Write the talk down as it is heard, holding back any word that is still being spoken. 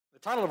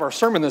title of our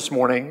sermon this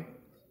morning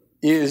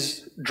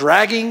is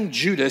Dragging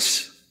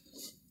Judas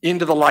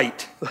into the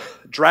Light.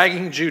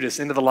 Dragging Judas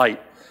into the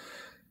light.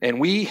 And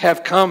we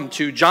have come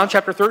to John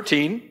chapter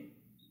 13,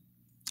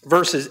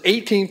 verses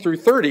 18 through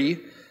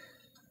 30,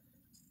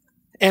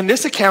 and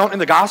this account in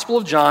the Gospel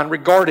of John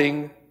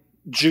regarding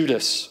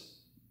Judas.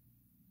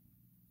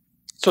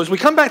 So as we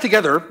come back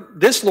together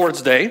this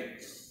Lord's Day,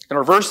 in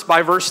our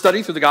verse-by-verse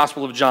study through the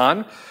Gospel of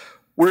John,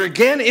 we're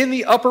again in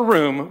the upper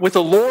room with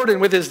the Lord and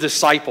with his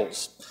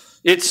disciples.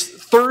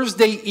 It's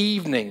Thursday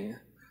evening,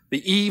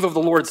 the eve of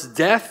the Lord's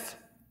death,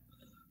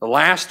 the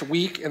last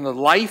week in the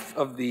life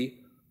of the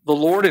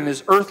Lord in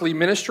his earthly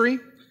ministry.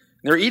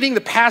 They're eating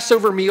the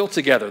Passover meal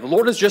together. The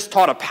Lord has just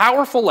taught a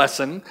powerful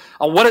lesson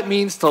on what it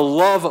means to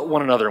love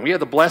one another. And we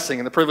had the blessing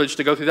and the privilege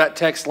to go through that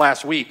text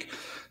last week.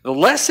 The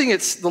lesson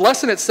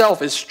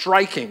itself is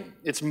striking.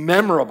 It's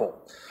memorable.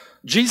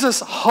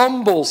 Jesus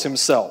humbles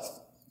himself.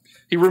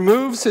 He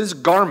removes his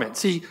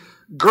garments. He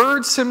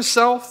girds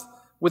himself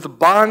with a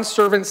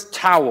bondservant's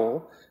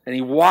towel, and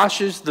he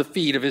washes the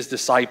feet of his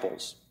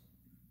disciples.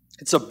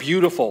 It's a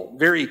beautiful,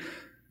 very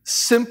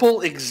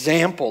simple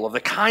example of the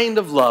kind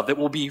of love that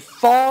will be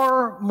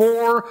far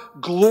more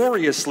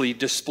gloriously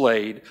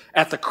displayed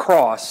at the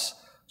cross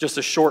just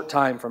a short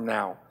time from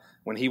now,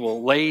 when he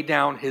will lay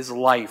down his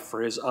life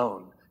for his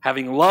own.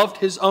 Having loved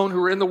his own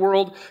who are in the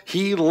world,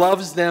 he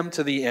loves them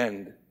to the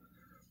end.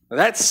 Now,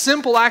 that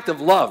simple act of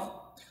love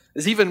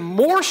is even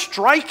more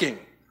striking,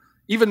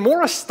 even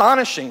more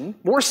astonishing,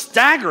 more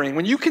staggering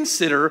when you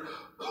consider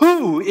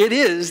who it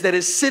is that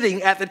is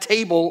sitting at the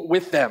table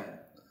with them.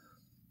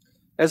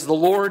 As the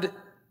Lord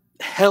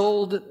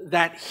held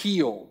that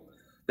heel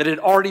that had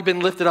already been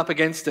lifted up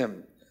against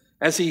him,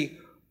 as he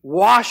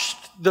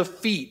washed the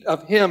feet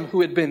of him who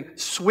had been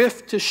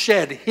swift to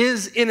shed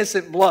his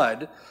innocent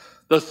blood,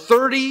 the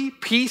 30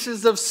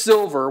 pieces of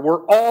silver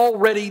were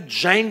already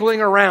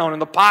jangling around in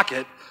the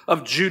pocket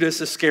of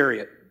Judas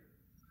Iscariot.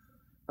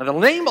 Now, the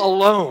name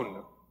alone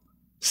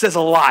says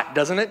a lot,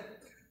 doesn't it?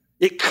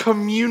 It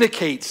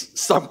communicates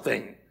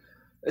something.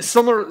 It's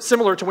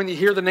similar to when you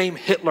hear the name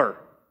Hitler,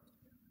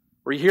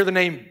 or you hear the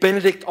name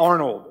Benedict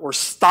Arnold, or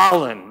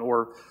Stalin,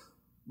 or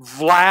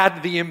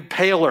Vlad the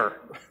Impaler,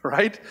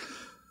 right?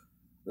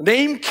 The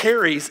name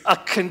carries a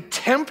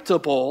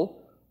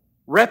contemptible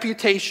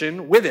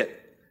reputation with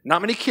it.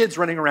 Not many kids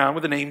running around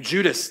with the name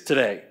Judas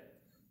today,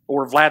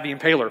 or Vlad the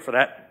Impaler for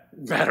that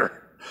matter.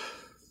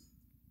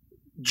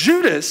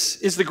 Judas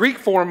is the Greek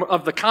form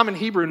of the common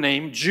Hebrew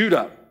name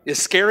Judah.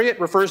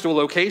 Iscariot refers to a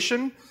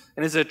location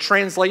and is a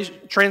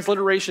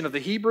transliteration of the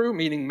Hebrew,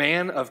 meaning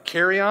man of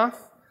Kerioth.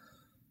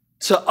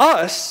 To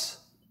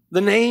us,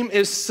 the name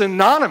is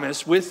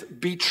synonymous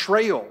with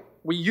betrayal.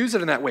 We use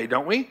it in that way,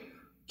 don't we?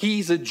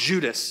 He's a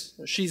Judas.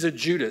 She's a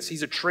Judas.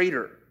 He's a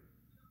traitor.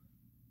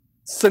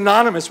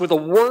 Synonymous with the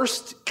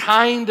worst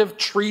kind of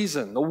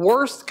treason, the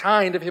worst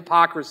kind of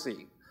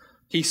hypocrisy.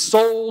 He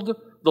sold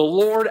the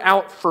Lord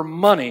out for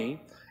money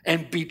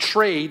and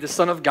betrayed the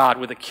Son of God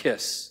with a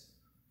kiss.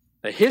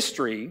 The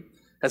history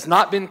has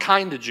not been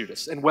kind to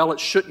Judas, and well, it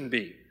shouldn't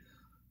be.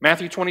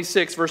 Matthew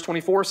 26, verse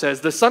 24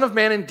 says, "The Son of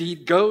Man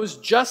indeed goes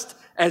just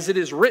as it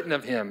is written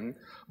of him,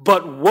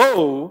 but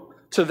woe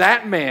to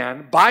that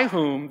man by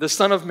whom the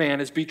Son of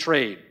Man is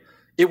betrayed.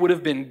 It would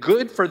have been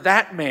good for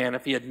that man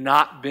if he had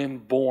not been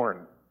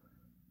born."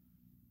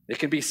 It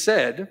can be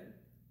said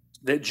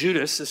that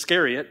Judas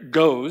Iscariot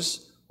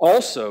goes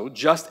also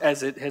just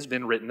as it has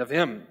been written of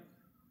him.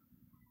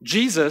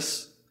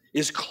 Jesus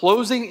is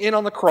closing in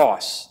on the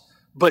cross,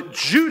 but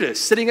Judas,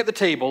 sitting at the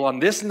table on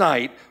this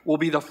night, will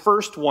be the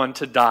first one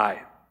to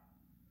die.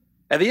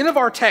 At the end of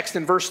our text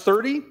in verse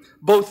 30,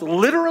 both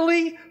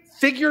literally,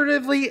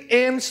 figuratively,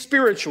 and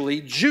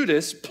spiritually,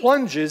 Judas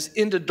plunges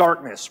into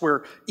darkness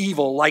where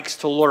evil likes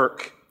to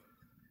lurk.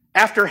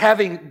 After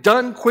having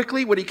done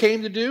quickly what he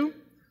came to do,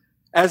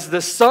 as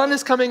the sun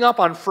is coming up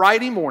on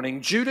Friday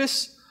morning,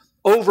 Judas,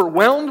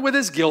 overwhelmed with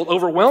his guilt,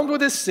 overwhelmed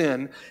with his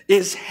sin,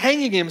 is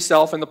hanging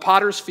himself in the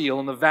potter's field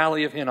in the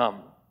valley of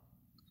Hinnom.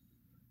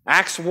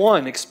 Acts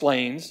 1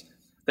 explains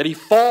that he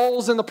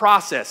falls in the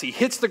process. He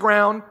hits the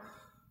ground,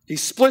 he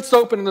splits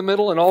open in the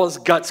middle, and all his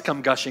guts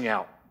come gushing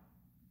out.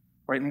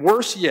 Right? And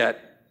worse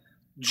yet,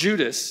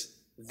 Judas,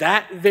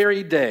 that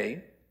very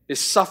day, is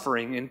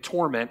suffering in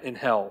torment in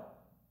hell.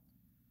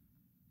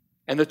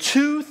 And the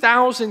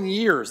 2,000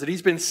 years that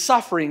he's been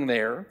suffering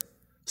there,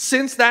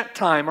 since that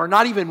time, are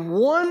not even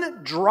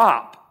one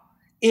drop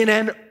in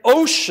an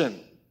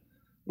ocean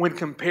when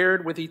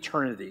compared with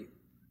eternity.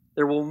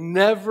 There will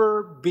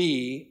never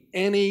be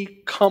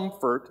any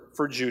comfort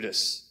for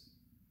Judas.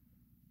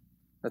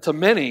 Now, to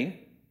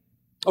many,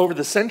 over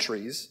the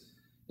centuries,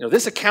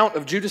 this account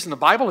of Judas in the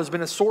Bible has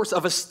been a source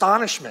of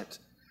astonishment.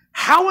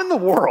 How in the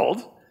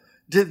world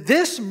did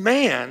this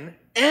man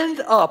end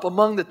up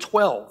among the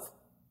 12?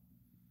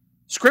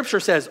 Scripture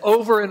says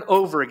over and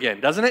over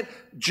again, doesn't it?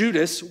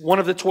 Judas, one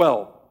of the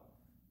 12.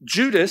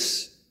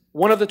 Judas,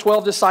 one of the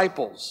 12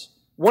 disciples.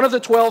 One of the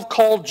 12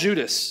 called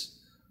Judas.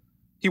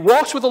 He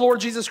walks with the Lord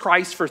Jesus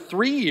Christ for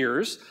 3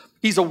 years.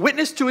 He's a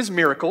witness to his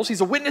miracles.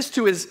 He's a witness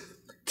to his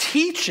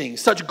teaching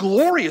such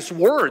glorious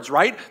words,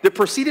 right, that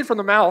proceeded from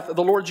the mouth of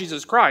the Lord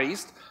Jesus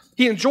Christ.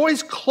 He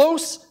enjoys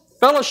close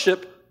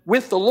fellowship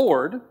with the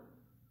Lord,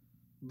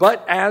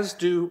 but as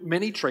do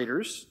many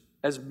traitors,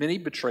 as many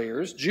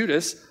betrayers,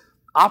 Judas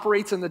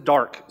operates in the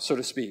dark, so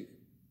to speak,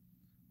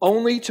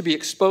 only to be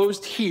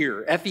exposed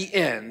here at the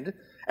end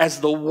as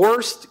the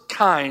worst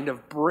kind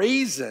of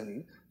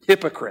brazen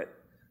hypocrite.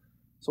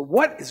 So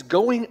what is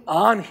going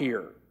on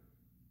here?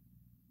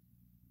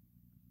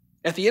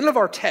 At the end of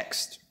our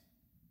text,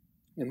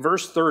 in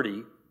verse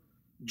 30,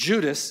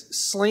 Judas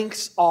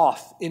slinks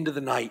off into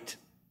the night,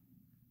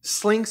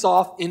 slinks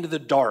off into the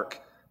dark.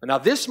 Now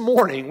this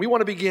morning, we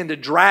want to begin to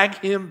drag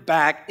him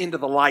back into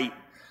the light.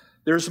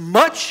 There's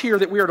much here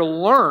that we are to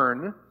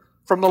learn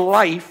from the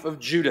life of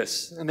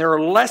Judas. And there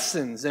are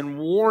lessons and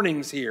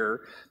warnings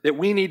here that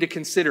we need to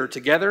consider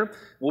together.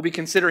 We'll be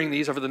considering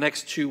these over the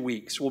next 2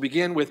 weeks. We'll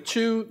begin with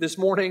 2 this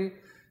morning.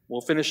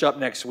 We'll finish up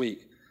next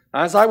week.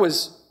 Now, as I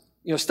was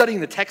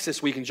studying the text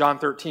this week in John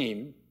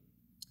 13,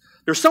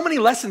 there's so many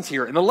lessons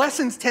here, and the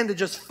lessons tend to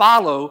just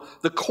follow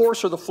the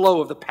course or the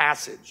flow of the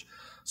passage.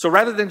 So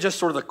rather than just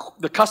sort of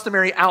the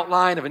customary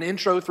outline of an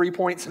intro, 3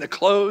 points, and a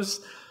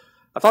close,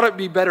 I thought it would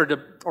be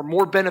better or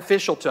more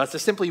beneficial to us to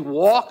simply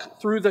walk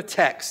through the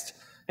text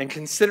and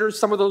consider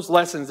some of those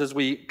lessons as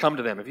we come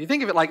to them. If you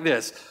think of it like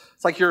this,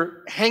 it's like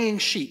you're hanging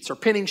sheets or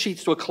pinning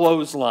sheets to a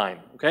clothesline,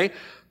 okay?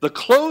 The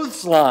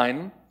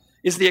clothesline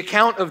is the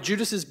account of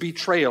Judas's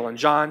betrayal in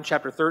John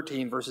chapter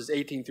 13, verses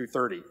 18 through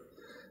 30.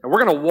 And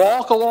we're going to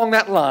walk along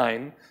that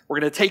line. We're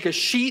going to take a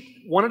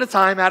sheet one at a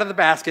time out of the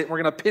basket, and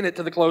we're going to pin it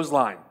to the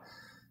clothesline.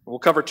 We'll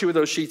cover 2 of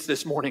those sheets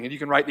this morning, and you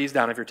can write these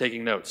down if you're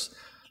taking notes.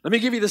 Let me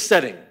give you the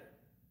setting.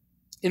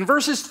 In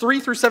verses 3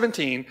 through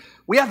 17,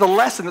 we have the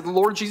lesson that the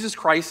Lord Jesus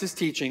Christ is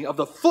teaching of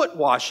the foot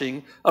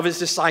washing of his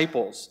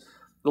disciples.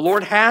 The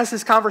Lord has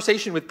this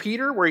conversation with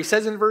Peter where he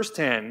says in verse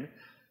 10,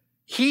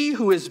 "He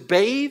who is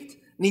bathed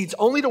needs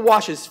only to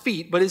wash his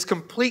feet, but is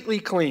completely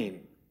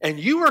clean. And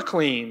you are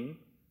clean,"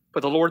 but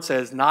the Lord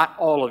says, "not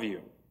all of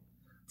you."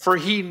 For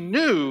he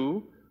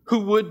knew who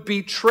would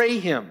betray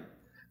him.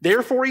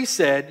 Therefore he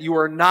said, "You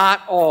are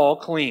not all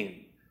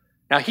clean."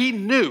 Now he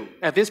knew,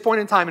 at this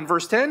point in time in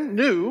verse 10,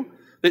 knew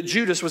that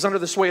Judas was under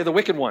the sway of the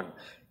wicked one.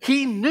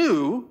 He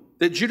knew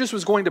that Judas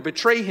was going to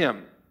betray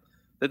him,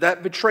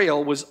 that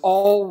betrayal was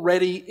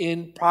already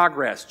in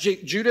progress.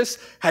 Judas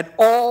had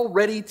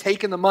already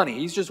taken the money.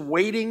 He's just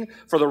waiting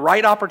for the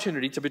right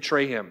opportunity to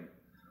betray him.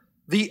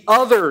 The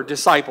other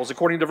disciples,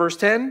 according to verse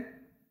 10,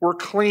 were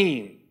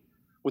clean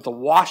with the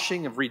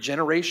washing of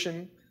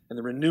regeneration and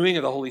the renewing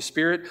of the Holy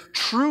Spirit,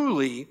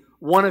 truly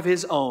one of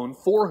his own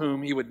for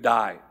whom he would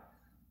die.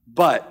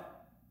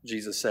 But,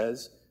 Jesus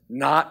says,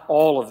 not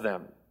all of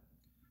them.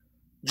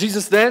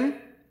 Jesus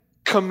then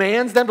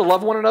commands them to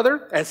love one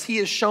another as he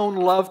has shown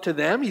love to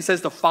them. He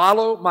says to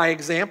follow my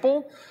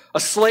example. A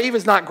slave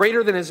is not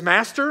greater than his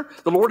master.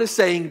 The Lord is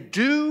saying,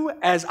 do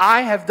as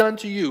I have done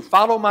to you.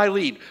 Follow my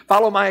lead.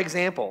 Follow my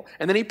example.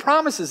 And then he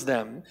promises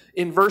them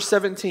in verse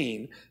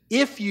 17,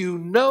 if you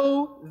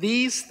know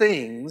these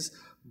things,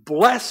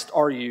 blessed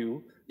are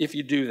you if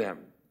you do them.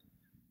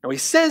 Now he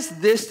says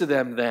this to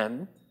them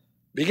then,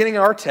 beginning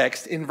our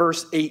text in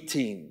verse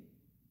 18.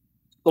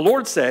 The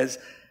Lord says,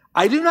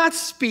 I do not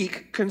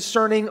speak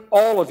concerning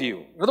all of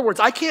you. In other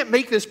words, I can't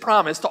make this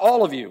promise to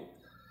all of you.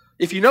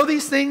 If you know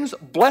these things,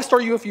 blessed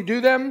are you if you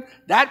do them.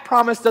 That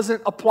promise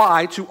doesn't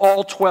apply to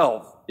all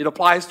 12. It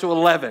applies to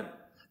 11,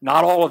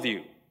 not all of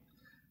you.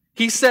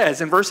 He says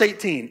in verse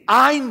 18,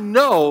 I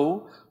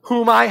know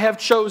whom I have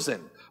chosen,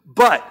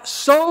 but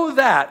so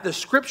that the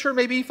scripture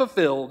may be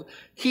fulfilled,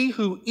 he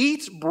who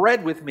eats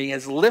bread with me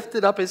has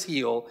lifted up his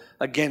heel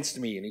against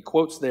me. And he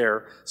quotes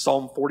there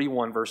Psalm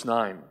 41, verse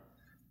 9.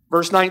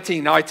 Verse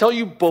 19, now I tell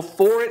you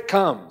before it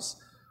comes,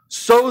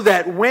 so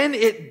that when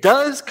it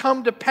does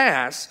come to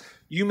pass,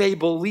 you may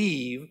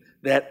believe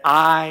that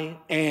I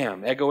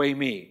am. Ego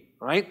eimi,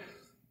 right?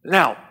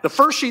 Now, the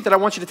first sheet that I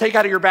want you to take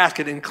out of your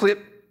basket and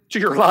clip to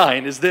your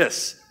line is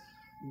this.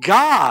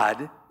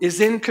 God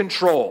is in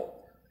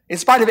control. In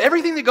spite of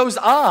everything that goes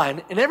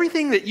on and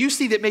everything that you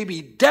see that may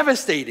be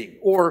devastating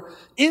or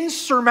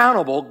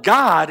insurmountable,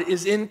 God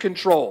is in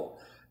control.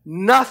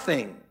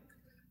 Nothing,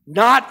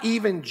 not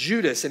even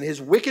Judas and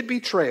his wicked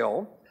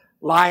betrayal,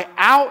 lie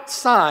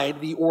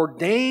outside the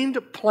ordained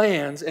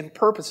plans and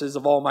purposes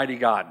of Almighty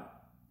God.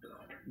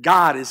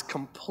 God is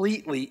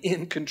completely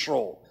in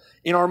control.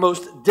 In our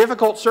most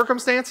difficult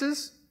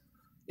circumstances,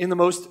 in the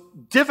most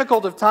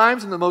difficult of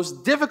times, in the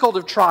most difficult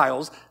of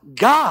trials,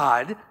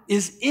 God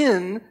is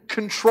in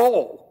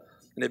control.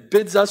 And it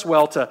bids us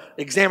well to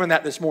examine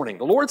that this morning.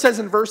 The Lord says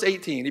in verse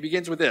 18, he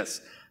begins with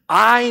this,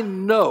 I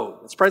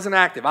know, it's present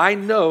active, I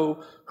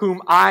know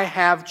whom I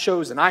have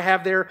chosen. I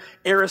have there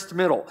aorist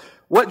middle.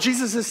 What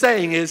Jesus is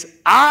saying is,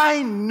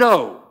 I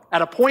know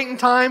at a point in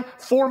time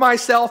for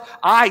myself,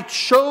 I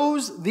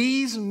chose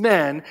these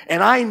men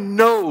and I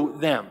know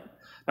them.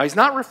 Now he's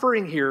not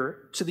referring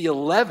here to the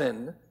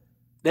 11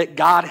 that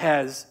God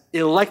has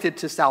elected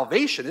to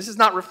salvation. This is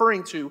not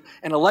referring to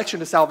an election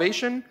to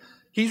salvation.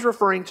 He's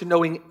referring to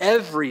knowing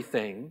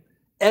everything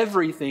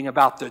everything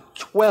about the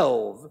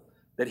 12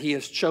 that he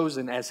has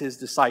chosen as his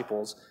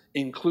disciples,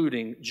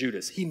 including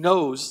Judas. He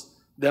knows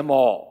them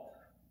all.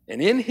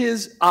 And in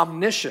his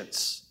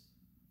omniscience,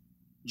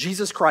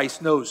 Jesus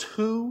Christ knows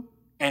who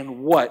and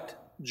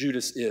what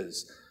Judas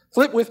is.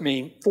 Flip with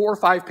me 4 or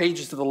 5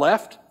 pages to the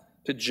left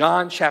to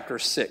John chapter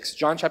 6.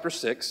 John chapter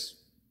 6.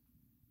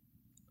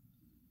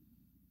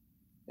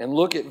 And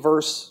look at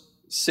verse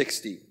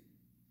 60.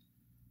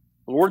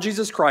 The Lord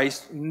Jesus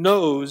Christ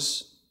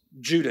knows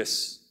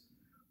Judas.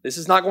 This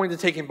is not going to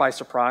take him by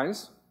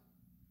surprise.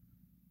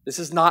 This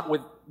is not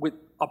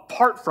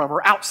apart from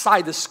or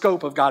outside the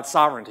scope of God's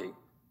sovereignty.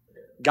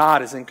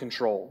 God is in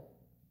control.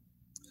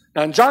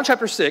 Now in John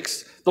chapter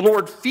 6, the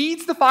Lord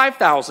feeds the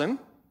 5,000,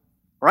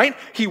 right?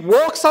 He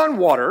walks on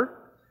water.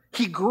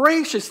 He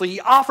graciously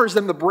offers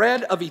them the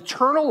bread of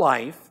eternal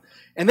life.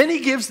 And then he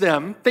gives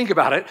them, think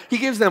about it, he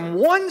gives them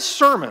one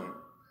sermon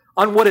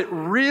on what it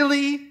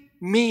really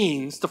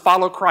means to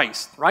follow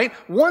Christ, right?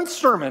 One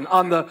sermon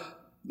on the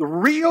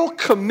real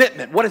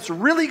commitment, what it's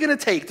really going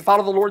to take to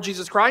follow the Lord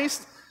Jesus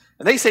Christ.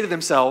 And they say to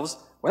themselves,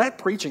 well, that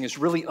preaching is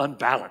really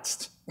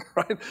unbalanced,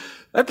 right?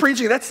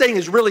 That saying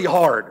is really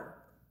hard.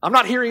 I'm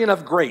not hearing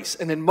enough grace.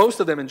 And then most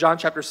of them in John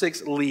chapter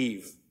 6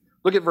 leave.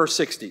 Look at verse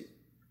 60.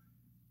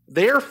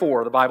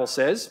 Therefore, the Bible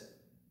says,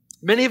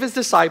 many of his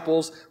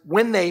disciples,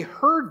 when they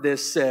heard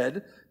this,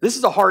 said, this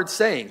is a hard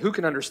saying. Who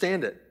can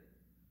understand it?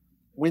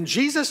 When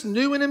Jesus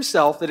knew in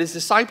himself that his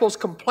disciples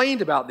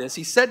complained about this,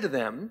 he said to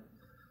them,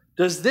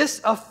 does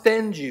this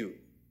offend you?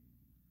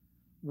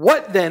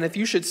 What then if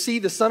you should see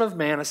the Son of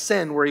Man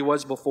ascend where he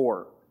was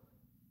before?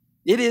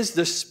 It is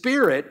the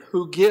Spirit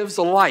who gives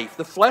life.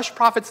 The flesh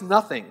profits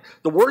nothing.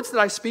 The words that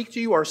I speak to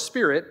you are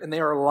spirit and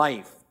they are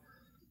life.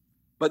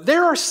 But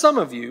there are some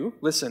of you,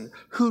 listen,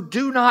 who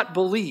do not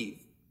believe.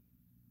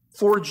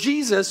 For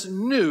Jesus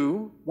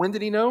knew, when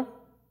did he know?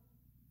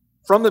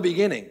 From the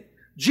beginning.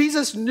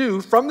 Jesus knew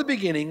from the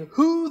beginning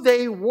who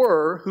they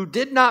were who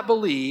did not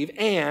believe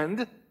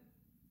and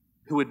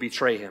who would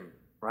betray him,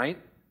 right?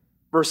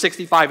 Verse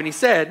 65, and he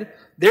said,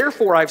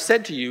 therefore I've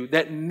said to you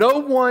that no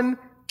one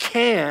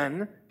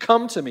can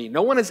come to me.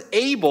 No one is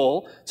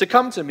able to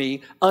come to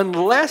me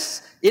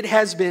unless it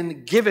has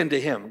been given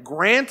to him,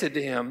 granted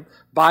to him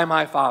by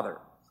my Father.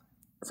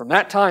 From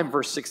that time,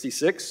 verse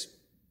 66,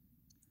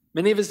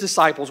 many of his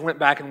disciples went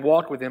back and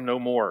walked with him no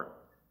more.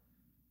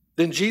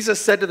 Then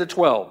Jesus said to the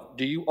 12,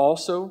 do you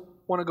also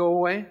want to go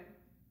away?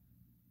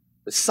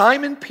 But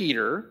Simon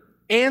Peter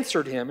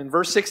answered him in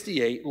verse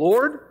 68,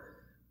 Lord,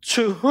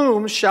 to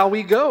whom shall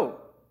we go?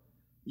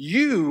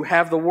 You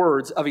have the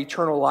words of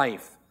eternal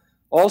life.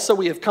 Also,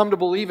 we have come to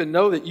believe and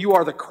know that you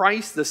are the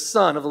Christ, the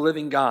Son of the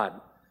living God.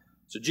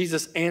 So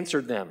Jesus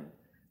answered them,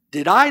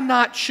 did I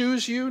not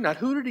choose you? Now,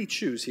 who did he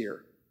choose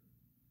here?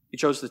 He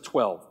chose the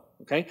 12,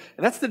 okay?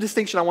 And that's the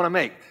distinction I want to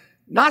make.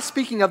 Not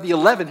speaking of the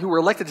 11 who were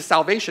elected to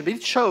salvation, but he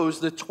chose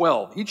the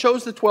 12. He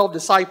chose the 12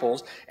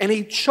 disciples, and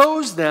he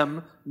chose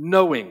them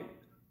knowing.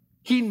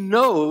 He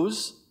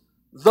knows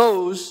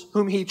those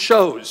whom he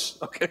chose,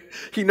 okay?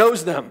 He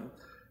knows them.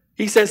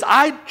 He says,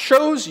 I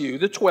chose you,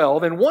 the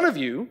 12, and one of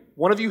you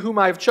whom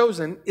I have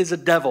chosen is a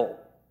devil.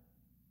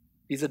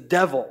 He's a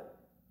devil.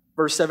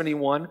 Verse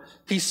 71,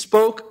 he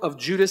spoke of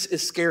Judas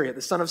Iscariot,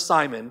 the son of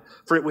Simon,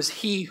 for it was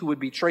he who would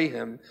betray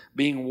him,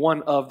 being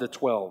one of the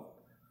 12.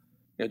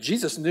 Now,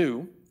 Jesus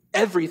knew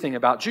everything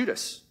about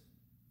Judas.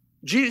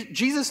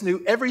 Jesus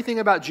knew everything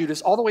about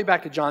Judas all the way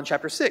back to John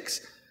chapter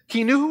 6.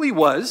 He knew who he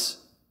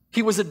was.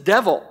 He was a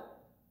devil.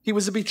 He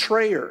was a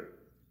betrayer.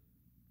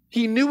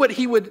 He knew what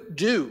he would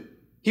do.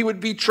 He would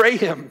betray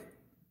him.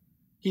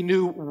 He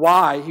knew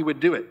why he would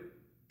do it.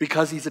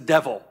 Because he's a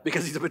devil.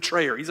 Because he's a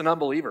betrayer. He's an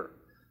unbeliever.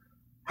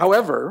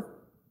 However,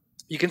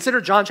 you consider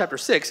John chapter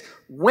 6.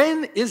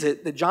 When is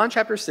it that John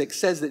chapter 6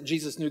 says that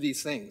Jesus knew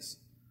these things?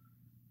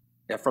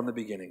 Yeah, from the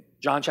beginning.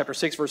 John chapter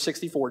 6, verse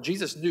 64.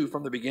 Jesus knew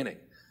from the beginning.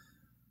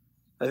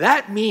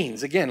 That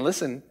means, again,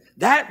 listen,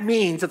 that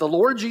means that the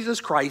Lord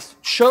Jesus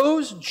Christ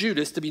chose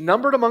Judas to be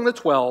numbered among the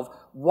 12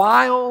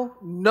 while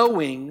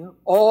knowing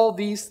all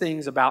these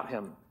things about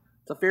him.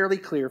 It's a fairly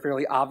clear,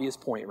 fairly obvious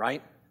point,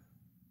 right?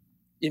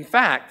 In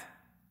fact,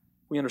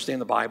 we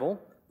understand the Bible.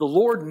 The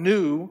Lord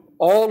knew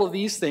all of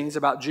these things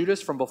about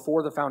Judas from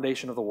before the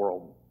foundation of the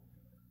world.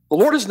 The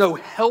Lord is no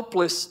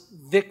helpless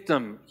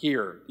victim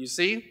here, you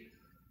see?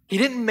 He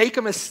didn't make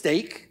a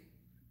mistake.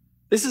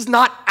 This is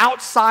not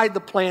outside the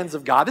plans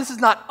of God. This is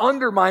not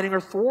undermining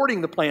or thwarting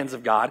the plans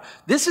of God.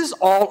 This is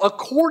all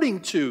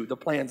according to the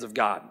plans of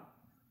God.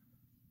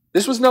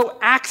 This was no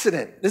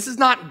accident. This is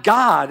not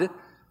God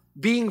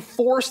being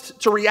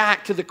forced to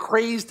react to the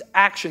crazed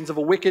actions of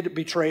a wicked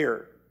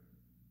betrayer.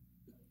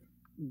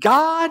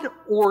 God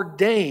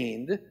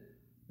ordained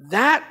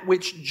that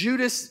which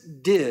Judas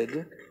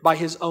did by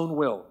his own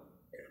will.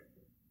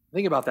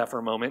 Think about that for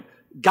a moment.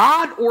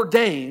 God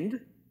ordained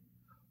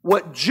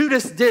what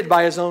Judas did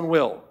by his own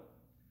will.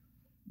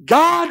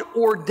 God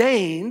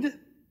ordained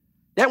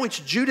that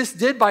which Judas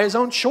did by his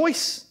own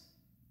choice.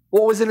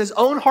 What was in his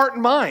own heart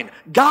and mind.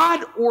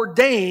 God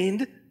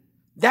ordained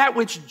that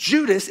which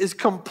Judas is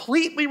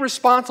completely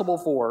responsible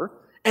for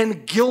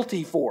and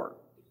guilty for.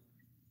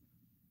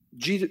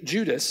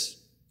 Judas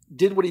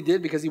did what he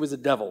did because he was a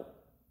devil.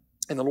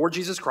 And the Lord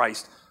Jesus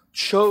Christ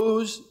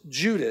chose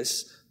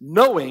Judas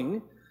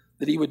knowing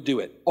that he would do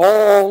it.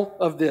 All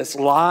of this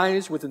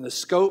lies within the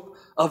scope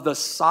of the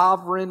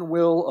sovereign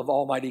will of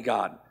Almighty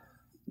God.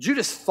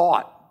 Judas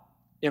thought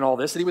in all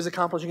this that he was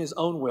accomplishing his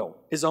own will,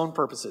 his own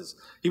purposes.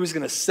 He was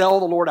going to sell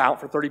the Lord out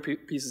for 30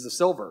 pieces of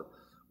silver.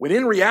 When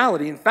in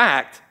reality, in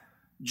fact,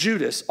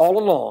 Judas all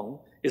along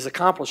is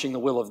accomplishing the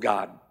will of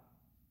God.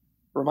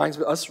 Reminds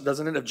us,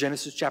 doesn't it, of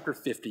Genesis chapter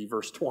 50,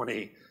 verse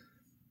 20.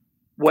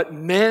 What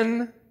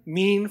men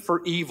mean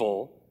for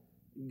evil,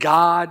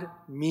 God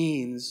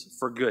means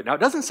for good. Now, it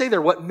doesn't say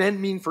there what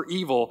men mean for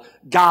evil,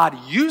 God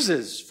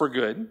uses for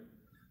good.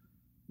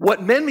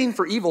 What men mean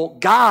for evil,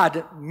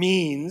 God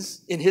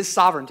means, in his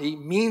sovereignty,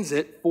 means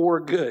it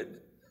for good.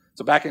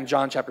 So back in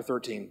John chapter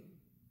 13.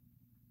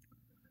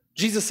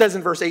 Jesus says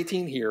in verse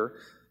 18 here,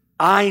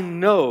 I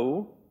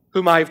know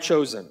whom I have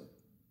chosen.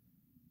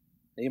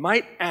 Now you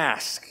might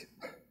ask,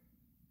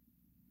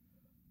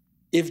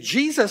 if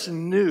Jesus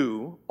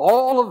knew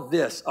all of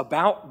this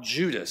about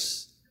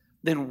Judas,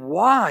 then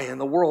why in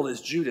the world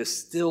is Judas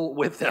still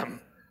with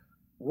them?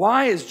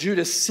 Why is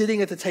Judas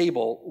sitting at the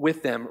table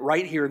with them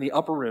right here in the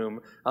upper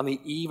room on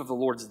the eve of the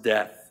Lord's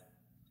death?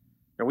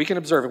 And we can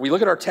observe, if we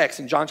look at our text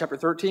in John chapter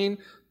 13,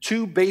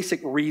 two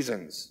basic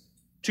reasons,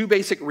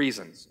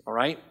 all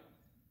right?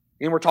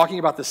 And we're talking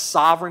about the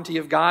sovereignty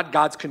of God,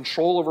 God's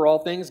control over all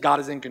things. God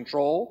is in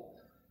control.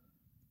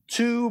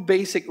 Two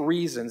basic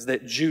reasons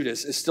that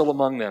Judas is still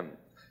among them.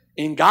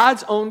 In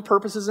God's own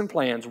purposes and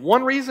plans,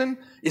 one reason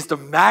is to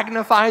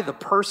magnify the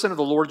person of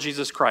the Lord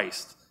Jesus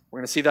Christ. We're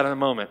going to see that in a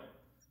moment.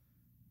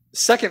 The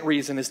second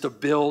reason is to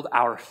build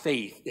our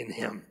faith in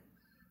him.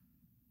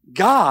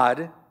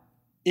 God,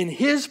 in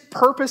his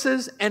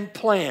purposes and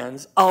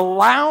plans,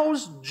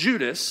 allows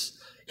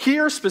Judas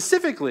here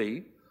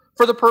specifically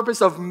for the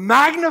purpose of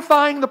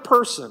magnifying the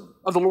person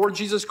of the Lord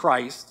Jesus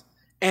Christ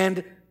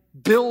and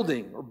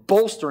building or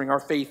bolstering our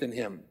faith in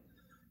him.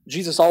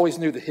 Jesus always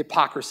knew the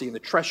hypocrisy and the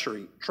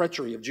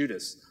treachery of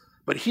Judas.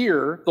 But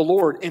here, the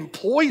Lord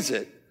employs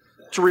it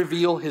to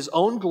reveal his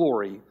own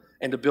glory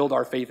and to build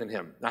our faith in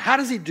him. Now, how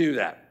does he do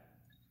that?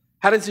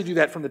 How does he do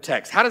that from the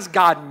text? How does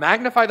God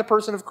magnify the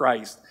person of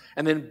Christ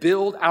and then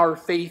build our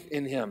faith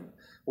in him?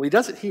 Well, he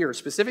does it here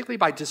specifically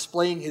by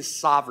displaying his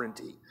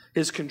sovereignty,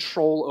 his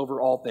control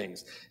over all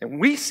things. And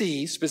we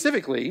see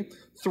specifically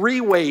three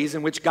ways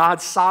in which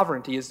God's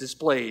sovereignty is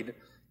displayed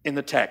in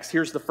the text.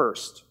 Here's the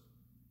first.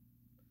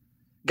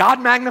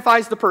 God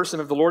magnifies the person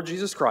of the Lord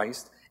Jesus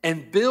Christ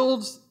and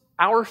builds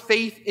our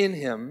faith in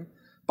him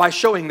by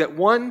showing that,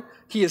 one,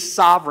 he is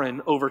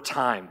sovereign over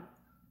time.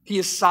 He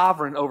is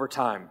sovereign over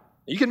time.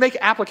 You can make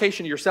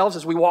application to yourselves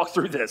as we walk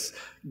through this.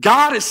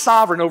 God is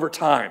sovereign over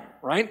time,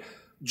 right?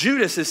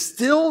 Judas is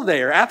still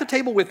there at the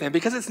table with him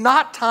because it's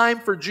not time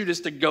for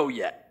Judas to go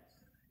yet.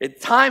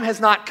 Time has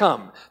not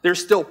come.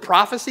 There's still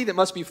prophecy that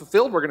must be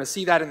fulfilled. We're going to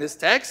see that in this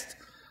text.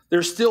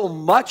 There's still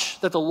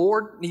much that the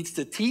Lord needs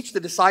to teach the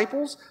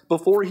disciples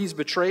before he's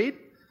betrayed.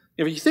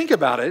 If you think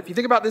about it, if you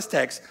think about this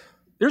text,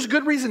 there's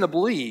good reason to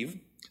believe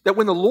that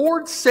when the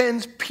Lord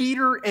sends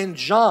Peter and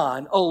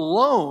John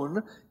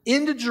alone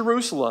into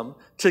Jerusalem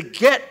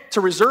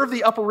to reserve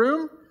the upper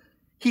room,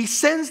 he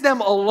sends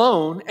them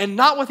alone and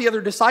not with the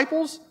other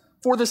disciples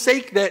for the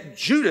sake that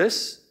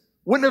Judas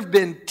wouldn't have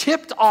been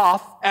tipped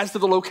off as to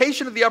the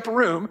location of the upper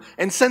room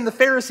and send the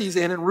Pharisees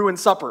in and ruin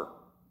supper.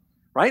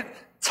 Right?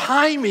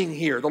 Timing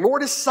here. The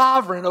Lord is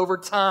sovereign over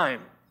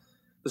time.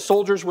 The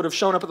soldiers would have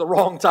shown up at the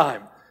wrong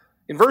time.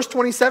 In verse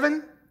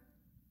 27,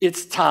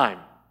 it's time.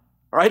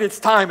 All right, it's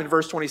time in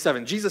verse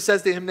 27. Jesus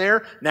says to him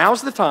there,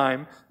 now's the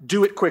time,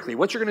 do it quickly.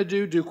 What you're going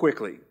to do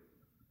quickly.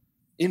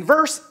 In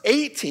verse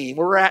 18,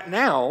 where we're at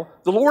now,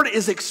 the Lord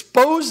is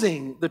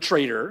exposing the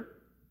traitor.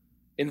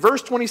 In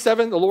verse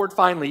 27, the Lord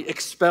finally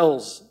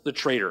expels the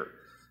traitor,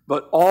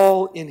 but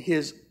all in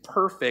his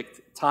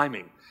perfect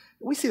timing.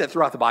 We see that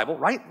throughout the Bible,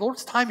 right? The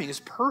Lord's timing is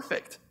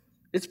perfect.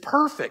 It's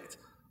perfect.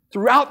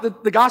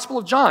 Throughout the Gospel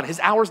of John, his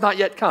hour's not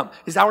yet come.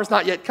 His hour's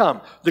not yet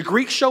come. The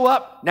Greeks show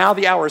up, now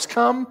the hour has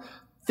come.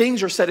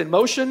 Things are set in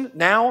motion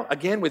now,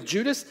 again with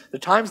Judas. The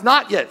time's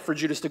not yet for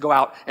Judas to go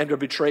out and to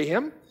betray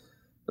him.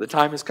 But the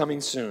time is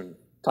coming soon.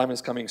 Time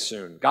is coming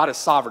soon. God is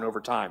sovereign over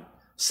time.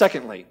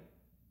 Secondly,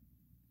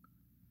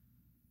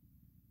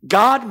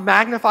 God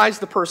magnifies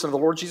the person of the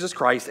Lord Jesus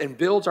Christ and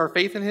builds our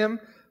faith in him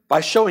by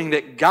showing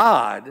that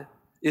God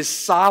is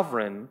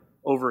sovereign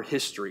over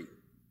history.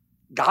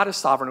 God is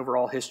sovereign over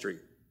all history.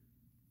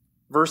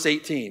 Verse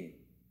 18,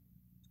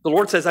 the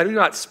Lord says, I do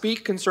not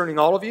speak concerning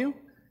all of you.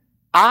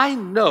 I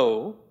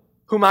know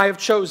whom I have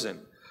chosen,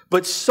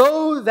 but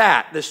so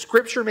that the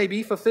scripture may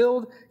be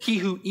fulfilled, he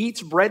who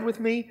eats bread with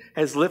me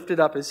has lifted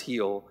up his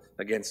heel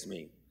against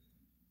me.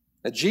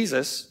 Now,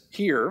 Jesus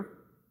here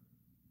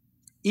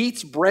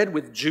eats bread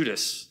with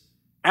Judas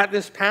at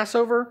this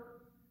Passover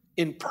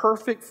in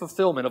perfect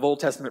fulfillment of Old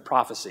Testament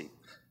prophecy.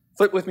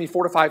 Flip with me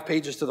 4 to 5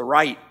 pages to the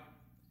right.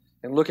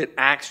 and look at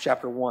Acts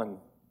chapter 1.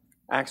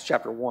 Acts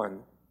chapter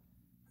 1.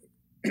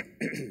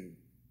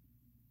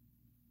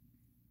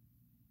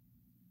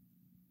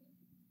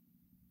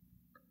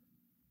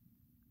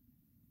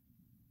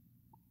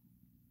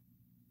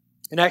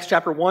 In Acts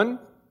chapter 1,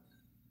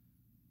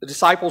 the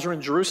disciples are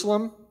in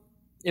Jerusalem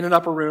in an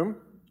upper room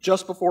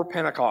just before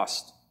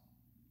Pentecost.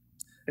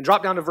 And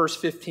drop down to verse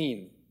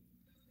 15.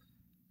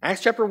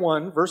 Acts chapter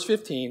 1, verse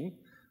 15.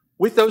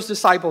 With those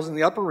disciples in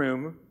the upper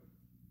room,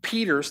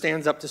 Peter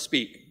stands up to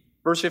speak.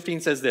 Verse 15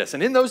 says this,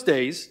 "And in those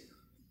days,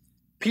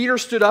 Peter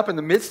stood up in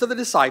the midst of the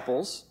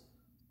disciples.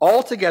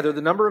 Altogether,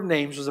 the number of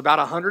names was about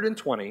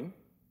 120.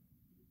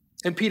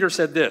 And Peter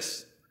said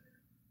this,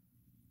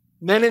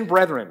 'Men and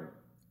brethren,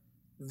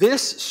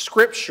 this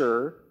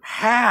scripture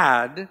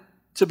had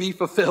to be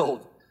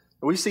fulfilled.'"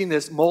 We've seen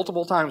this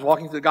multiple times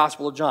walking through the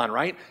Gospel of John,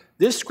 right?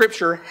 This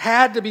scripture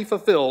had to be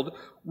fulfilled,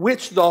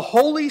 which the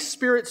Holy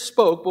Spirit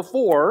spoke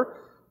before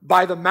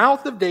by the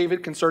mouth of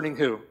David concerning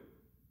who?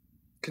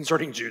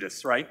 Concerning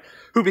Judas, right?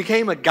 Who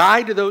became a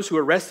guide to those who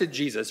arrested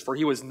Jesus, for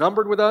he was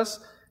numbered with us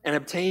and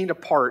obtained a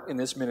part in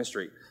this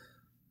ministry.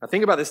 Now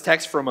think about this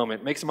text for a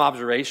moment. Make some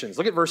observations.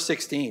 Look at verse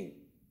 16.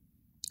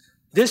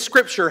 This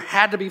scripture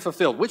had to be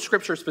fulfilled. Which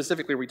scripture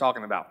specifically are we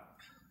talking about?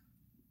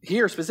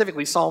 Here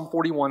specifically Psalm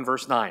 41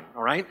 verse 9,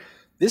 all right?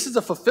 This is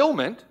a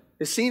fulfillment,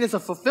 is seen as a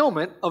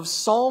fulfillment of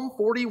Psalm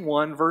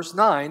 41 verse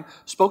 9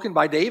 spoken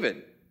by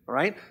David, all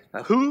right?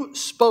 Now who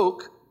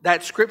spoke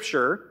that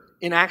scripture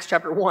in Acts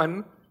chapter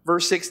 1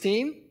 verse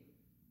 16?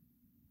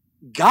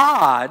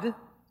 God,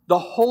 the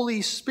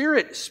Holy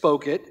Spirit,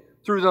 spoke it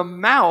through the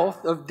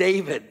mouth of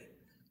David.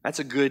 That's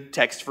a good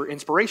text for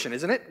inspiration,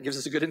 isn't it? It gives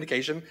us a good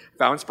indication of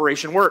how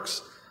inspiration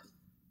works.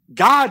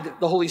 God,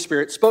 the Holy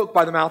Spirit, spoke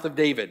by the mouth of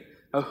David.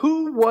 Now,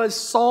 who was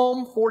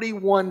Psalm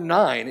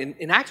 41:9?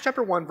 In Acts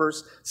chapter 1,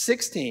 verse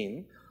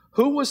 16,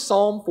 who was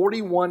Psalm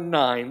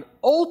 41:9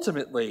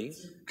 ultimately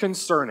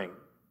concerning?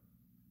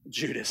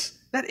 Judas.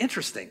 Isn't that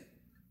interesting?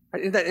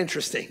 Isn't that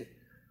interesting?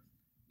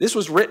 This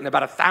was written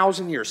about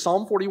 1,000 years.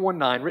 Psalm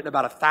 41:9, written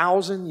about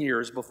 1,000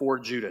 years before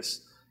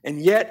Judas. And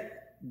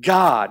yet,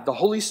 God, the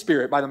Holy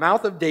Spirit, by the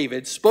mouth of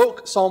David,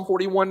 spoke Psalm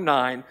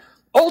 41:9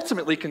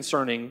 ultimately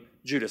concerning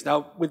Judas.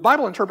 Now, with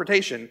Bible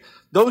interpretation,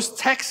 those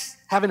texts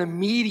have an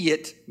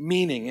immediate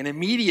meaning, an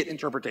immediate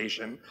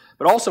interpretation.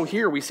 But also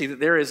here we see that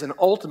there is an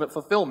ultimate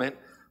fulfillment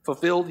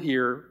fulfilled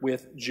here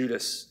with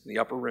Judas in the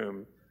upper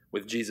room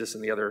with Jesus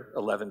and the other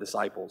 11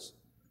 disciples.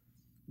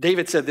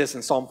 David said this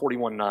in Psalm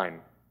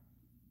 41:9.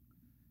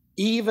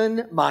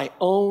 "Even my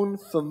own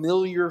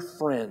familiar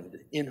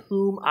friend in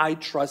whom I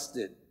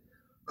trusted,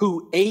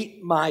 who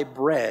ate my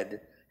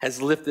bread,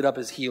 has lifted up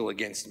his heel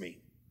against me."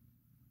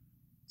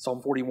 Psalm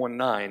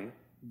 41:9,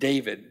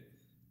 David,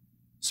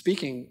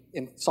 speaking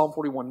in Psalm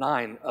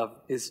 41:9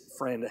 of his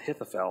friend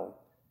Ahithophel,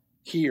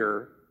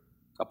 here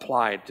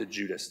applied to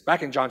Judas.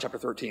 Back in John chapter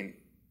 13.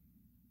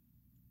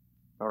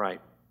 All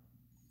right.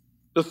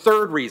 The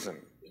third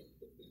reason.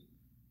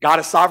 God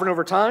is sovereign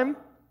over time.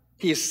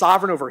 He is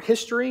sovereign over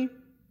history.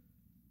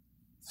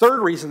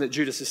 Third reason that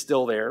Judas is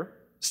still there,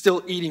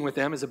 still eating with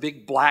them as a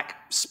big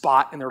black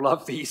spot in their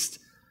love feast,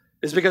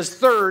 is because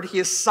third, he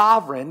is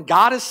sovereign.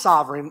 God is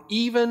sovereign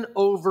even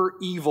over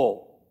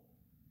evil.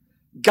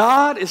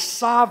 God is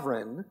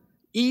sovereign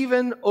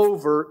even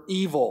over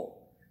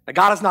evil. Now,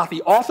 God is not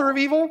the author of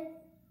evil.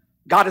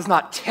 God does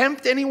not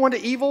tempt anyone to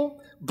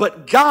evil,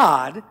 but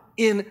God,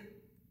 in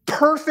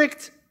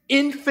perfect,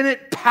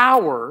 infinite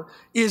power,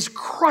 is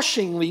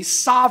crushingly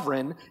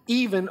sovereign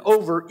even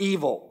over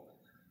evil.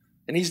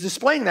 And he's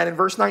displaying that in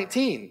verse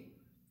 19.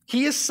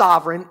 He is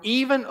sovereign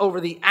even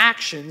over the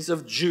actions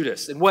of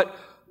Judas. And what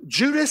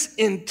Judas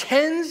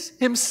intends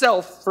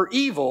himself for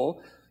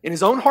evil in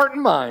his own heart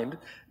and mind,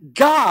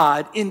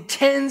 God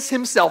intends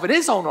himself in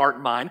his own heart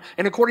and mind,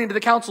 and according to the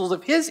counsels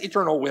of his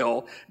eternal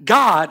will,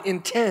 God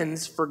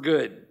intends for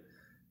good.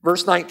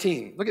 Verse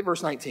 19. Look at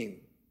verse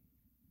 19.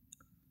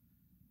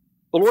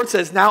 The Lord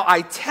says, "Now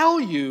I tell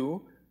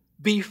you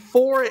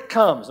before it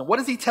comes." And what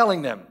is he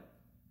telling them?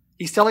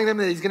 He's telling them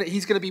that he's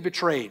going to be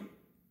betrayed.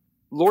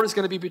 The Lord is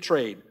going to be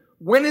betrayed.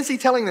 When is he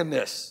telling them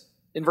this?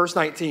 In verse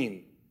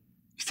 19.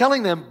 He's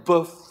telling them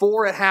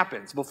before it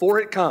happens, before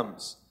it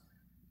comes.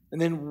 And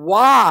then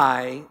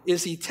why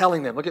is he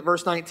telling them? Look at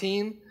verse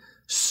 19.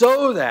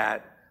 "So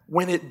that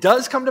when it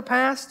does come to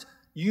pass,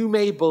 you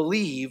may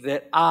believe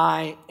that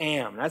I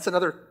am." That's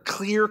another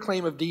clear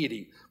claim of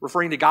deity,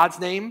 referring to God's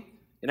name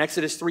in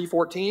Exodus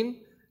 3:14.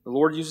 The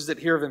Lord uses it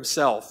here of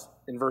himself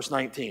in verse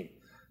 19.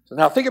 So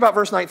now think about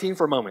verse 19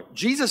 for a moment.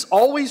 Jesus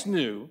always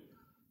knew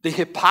the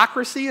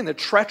hypocrisy and the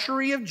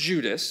treachery of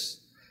Judas,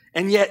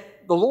 and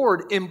yet the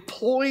Lord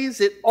employs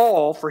it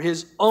all for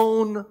his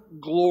own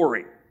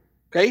glory.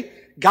 Okay?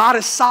 God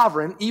is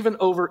sovereign even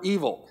over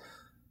evil.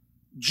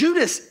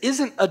 Judas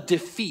isn't a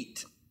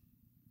defeat.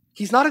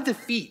 He's not a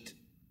defeat.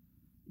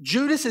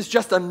 Judas is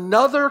just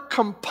another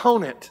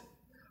component,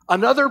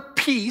 another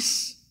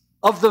piece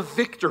of the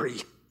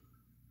victory.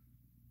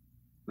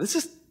 This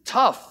is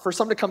tough for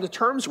some to come to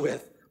terms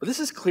with. But this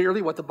is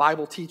clearly what the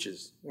Bible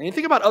teaches. And you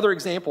think about other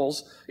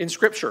examples in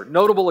Scripture,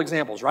 notable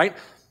examples, right?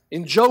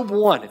 In Job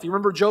 1, if you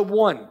remember Job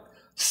 1,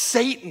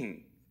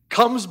 Satan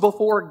comes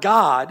before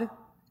God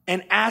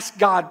and asks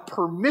God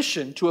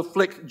permission to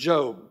afflict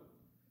Job.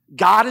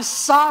 God is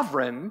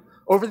sovereign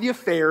over the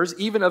affairs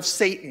even of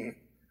Satan.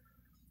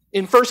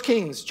 In 1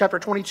 Kings chapter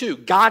 22,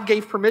 God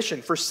gave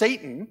permission for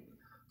Satan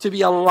to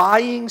be a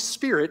lying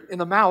spirit in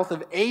the mouth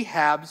of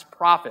Ahab's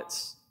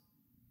prophets.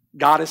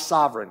 God is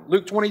sovereign.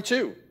 Luke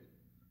 22,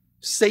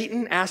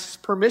 Satan asks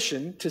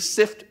permission to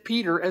sift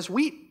Peter as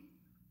wheat.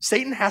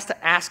 Satan has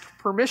to ask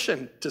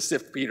permission to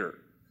sift Peter.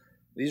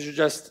 These are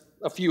just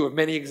a few of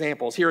many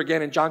examples. Here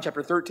again in John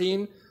chapter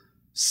 13,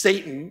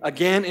 Satan,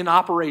 again in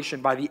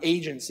operation by the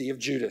agency of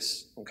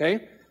Judas.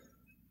 Okay?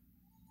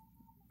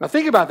 Now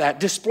think about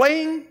that.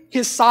 Displaying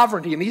his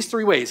sovereignty in these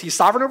three ways. He's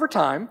sovereign over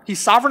time. He's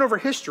sovereign over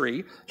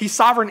history. He's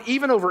sovereign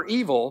even over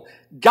evil.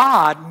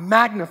 God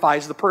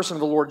magnifies the person of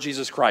the Lord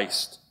Jesus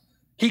Christ.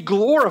 He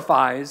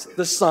glorifies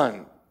the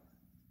Son.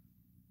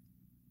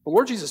 The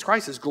Lord Jesus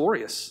Christ is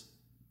glorious.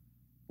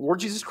 The Lord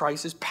Jesus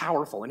Christ is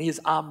powerful, and he is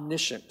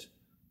omniscient.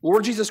 The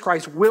Lord Jesus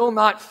Christ will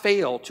not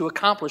fail to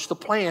accomplish the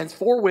plans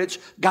for which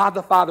God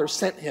the Father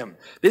sent him.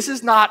 This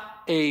is not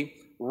a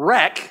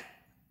wreck.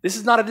 This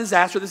is not a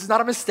disaster. This is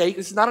not a mistake.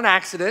 This is not an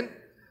accident.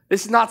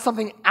 This is not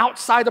something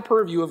outside the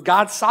purview of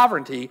God's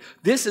sovereignty.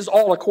 This is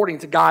all according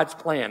to God's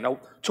plan. Now,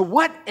 to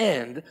what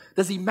end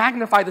does he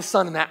magnify the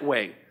Son in that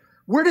way?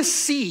 We're to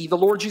see the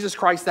Lord Jesus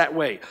Christ that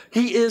way.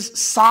 He is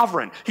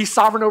sovereign. He's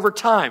sovereign over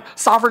time,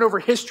 sovereign over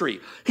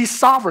history. He's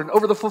sovereign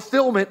over the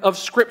fulfillment of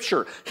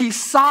Scripture.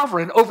 He's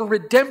sovereign over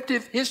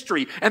redemptive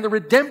history and the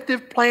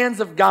redemptive plans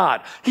of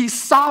God. He's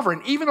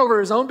sovereign even over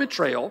his own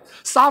betrayal,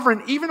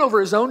 sovereign even over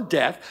his own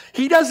death.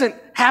 He doesn't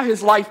have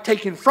his life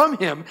taken from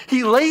him.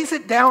 He lays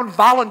it down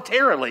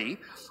voluntarily.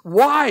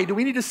 Why do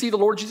we need to see the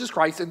Lord Jesus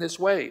Christ in this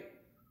way?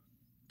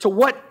 To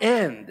what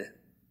end?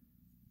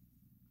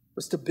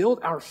 Was to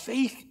build our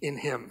faith in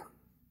him.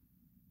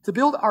 To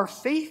build our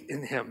faith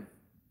in him.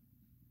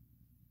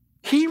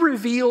 He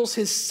reveals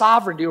his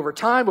sovereignty over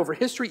time, over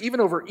history,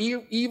 even over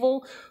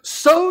evil,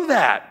 so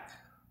that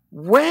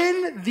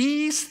when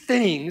these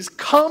things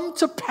come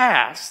to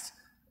pass,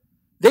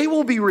 they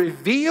will be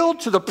revealed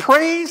to the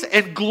praise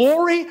and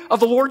glory of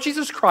the Lord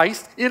Jesus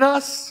Christ in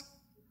us.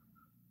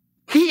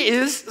 He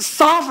is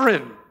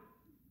sovereign.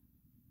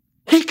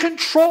 He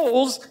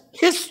controls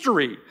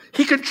history.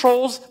 He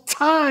controls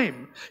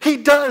time. He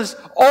does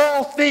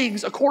all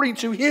things according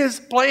to his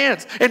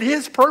plans and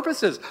his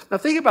purposes. Now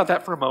think about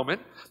that for a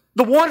moment.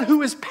 The one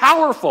who is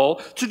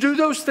powerful to do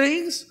those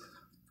things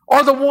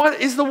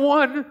is the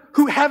one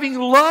who, having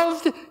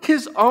loved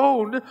his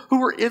own who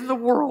were in the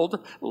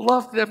world,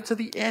 loved them to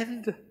the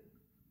end.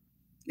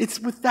 It's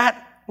with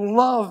that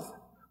love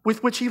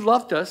with which he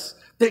loved us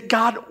that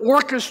God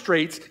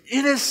orchestrates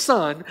in his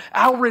Son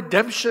our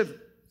redemption,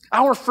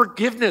 our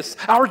forgiveness,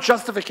 our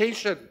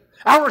justification,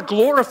 our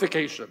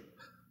glorification.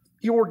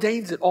 He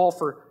ordains it all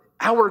for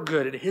our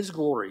good and his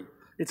glory.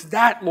 It's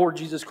that Lord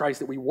Jesus Christ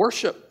that we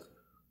worship.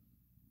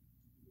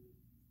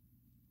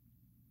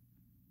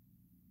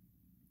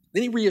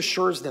 Then he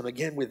reassures them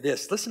again with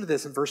this. Listen to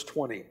this in verse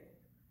 20.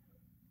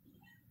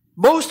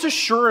 Most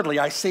assuredly,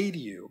 I say to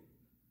you,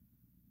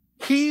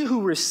 he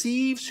who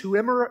receives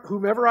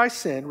whomever I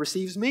send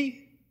receives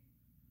me.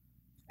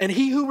 And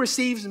he who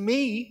receives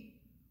me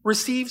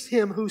receives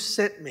him who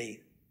sent me.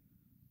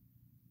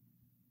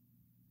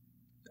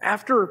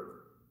 After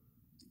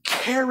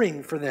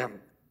caring for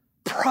them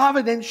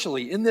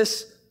providentially in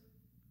this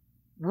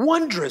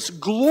wondrous,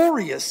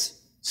 glorious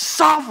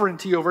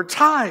sovereignty over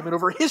time and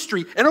over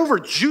history and over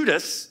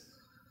Judas,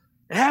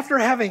 and after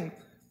having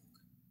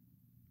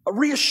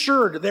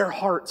reassured their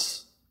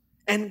hearts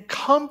and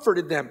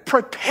comforted them,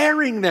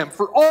 preparing them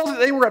for all that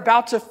they were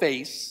about to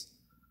face,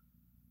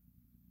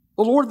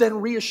 the Lord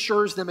then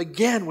reassures them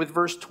again with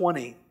verse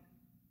 20.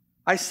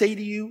 I say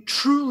to you,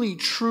 truly,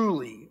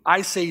 truly,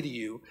 I say to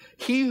you,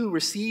 he who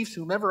receives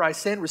whomever I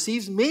send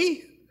receives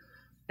me,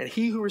 and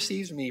he who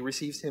receives me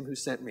receives him who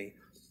sent me.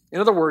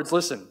 In other words,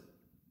 listen,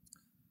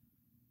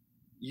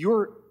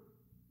 you're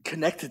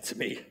connected to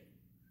me.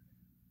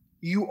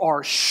 You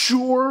are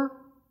sure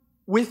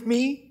with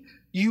me.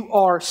 You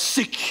are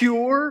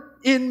secure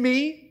in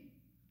me.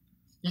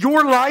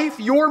 Your life,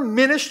 your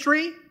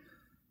ministry,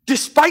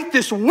 despite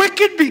this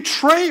wicked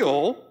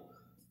betrayal,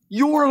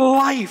 your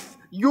life,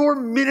 your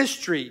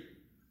ministry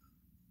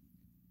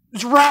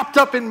is wrapped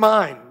up in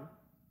mine.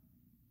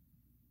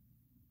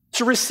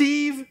 To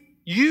receive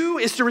you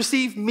is to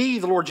receive me,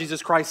 the Lord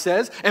Jesus Christ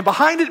says. And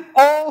behind it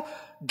all,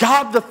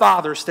 God the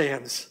Father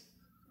stands.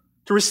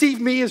 To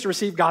receive me is to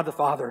receive God the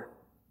Father.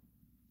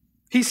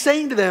 He's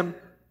saying to them,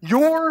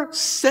 you're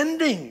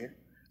sending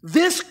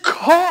this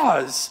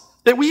cause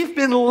that we've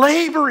been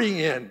laboring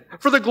in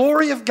for the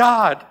glory of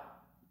God,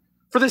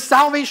 for the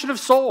salvation of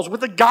souls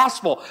with the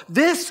gospel.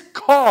 This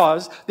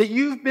cause that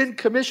you've been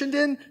commissioned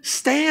in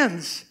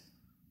stands.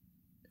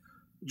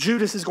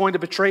 Judas is going to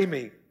betray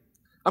me.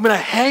 I'm going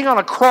to hang on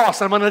a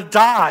cross. I'm going to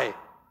die.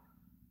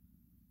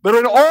 But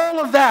in all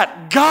of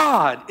that,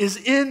 God is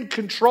in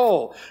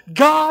control.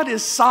 God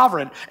is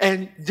sovereign.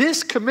 And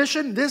this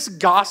commission, this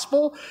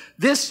gospel,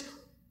 this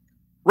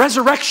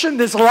resurrection,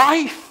 this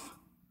life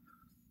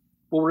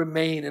will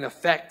remain in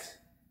effect.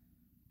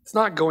 It's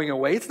not going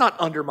away. It's not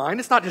undermined.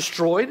 It's not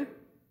destroyed.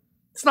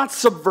 It's not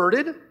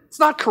subverted. It's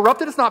not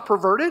corrupted. It's not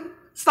perverted.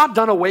 It's not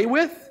done away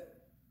with.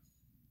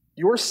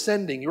 Your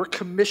sending, your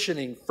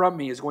commissioning from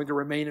me is going to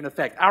remain in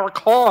effect. Our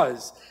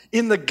cause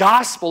in the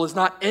gospel is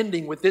not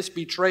ending with this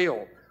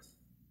betrayal.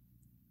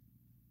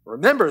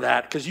 Remember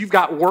that, because you've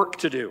got work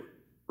to do,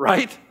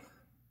 right?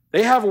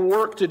 They have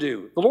work to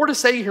do. The Lord is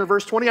saying here in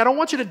verse 20, I don't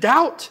want you to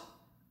doubt.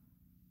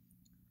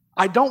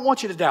 I don't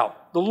want you to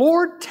doubt. The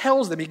Lord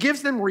tells them, He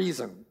gives them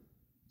reason.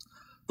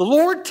 The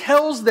Lord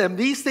tells them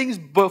these things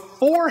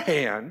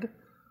beforehand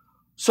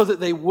so that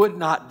they would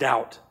not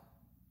doubt.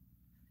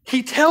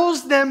 He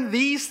tells them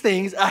these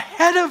things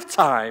ahead of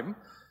time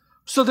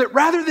so that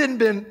rather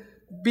than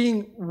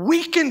being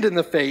weakened in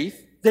the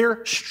faith,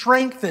 they're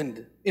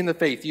strengthened in the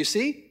faith, you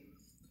see?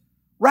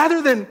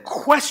 Rather than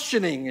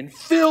questioning and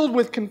filled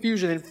with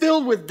confusion and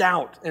filled with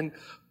doubt and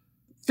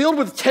filled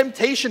with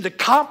temptation to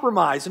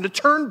compromise and to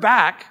turn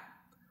back,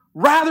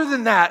 rather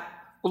than that,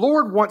 the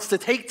Lord wants to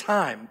take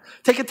time,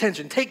 take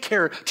attention, take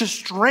care to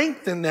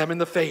strengthen them in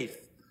the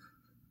faith.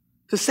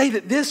 To say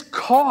that this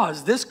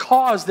cause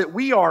that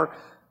we are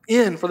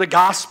in for the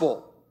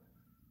gospel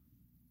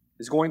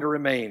is going to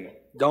remain.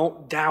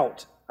 Don't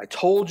doubt. I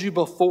told you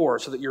before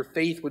so that your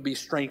faith would be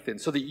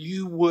strengthened, so that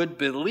you would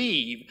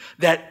believe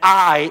that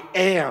I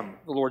am,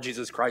 the Lord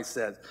Jesus Christ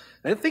says.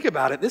 And think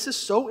about it. This is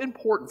so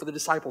important for the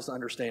disciples to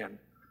understand,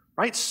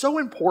 right? So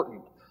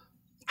important.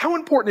 How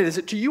important is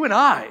it to you and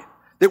I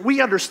that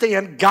we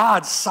understand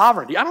God's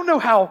sovereignty? I don't know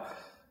how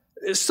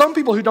some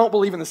people who don't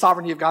believe in the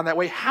sovereignty of God in that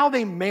way, how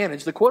they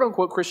manage the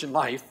quote-unquote Christian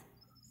life.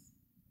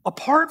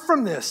 Apart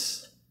from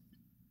this,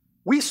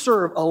 we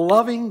serve a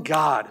loving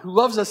God who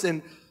loves us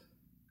in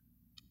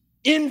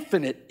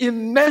infinite,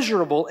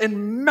 immeasurable,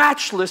 and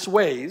matchless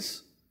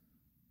ways.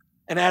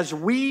 And as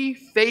we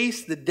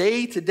face the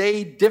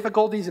day-to-day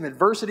difficulties and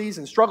adversities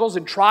and struggles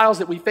and trials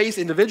that we face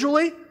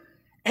individually,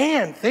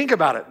 and think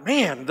about it,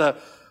 man, the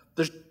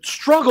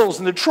struggles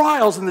and the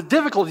trials and the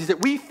difficulties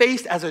that we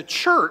faced as a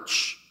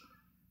church,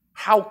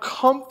 how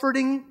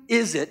comforting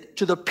is it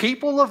to the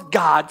people of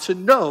God to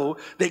know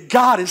that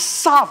God is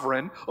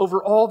sovereign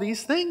over all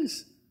these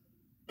things?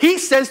 He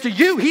says to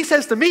you, He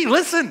says to me,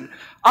 listen,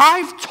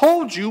 I've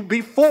told you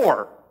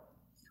before,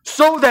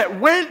 so that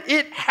when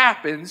it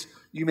happens,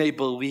 you may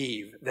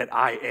believe that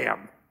I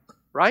am.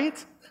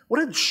 Right?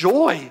 What a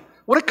joy,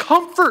 what a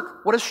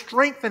comfort, what a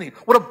strengthening,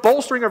 what a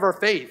bolstering of our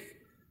faith.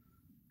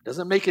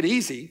 Doesn't make it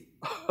easy,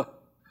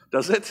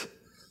 does it?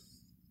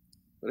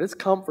 But it's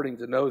comforting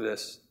to know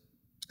this.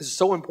 This is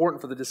so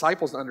important for the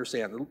disciples to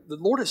understand. The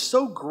Lord is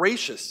so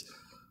gracious,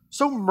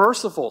 so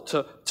merciful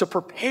to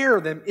prepare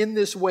them in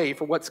this way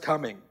for what's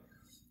coming.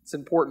 It's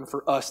important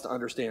for us to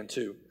understand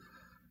too.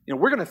 You know,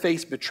 we're going to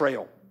face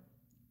betrayal.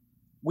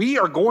 We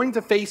are going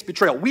to face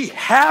betrayal. We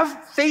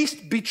have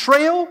faced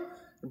betrayal,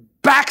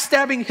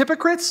 backstabbing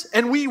hypocrites,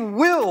 and we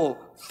will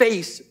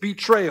face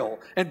betrayal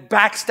and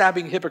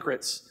backstabbing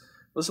hypocrites.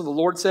 Listen, the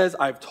Lord says,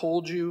 I've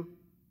told you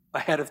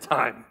ahead of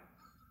time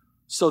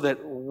so that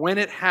when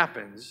it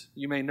happens,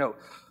 you may know.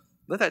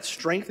 Let that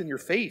strengthen your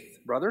faith,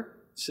 brother,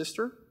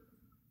 sister.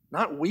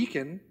 Not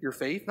weaken your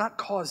faith, not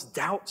cause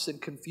doubts and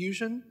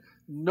confusion.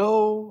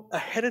 Know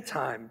ahead of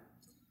time.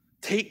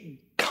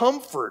 Take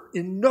comfort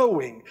in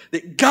knowing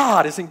that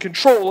God is in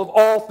control of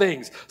all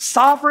things.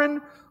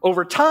 Sovereign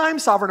over time,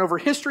 sovereign over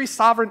history,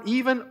 sovereign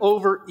even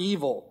over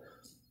evil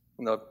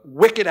and the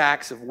wicked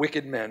acts of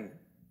wicked men.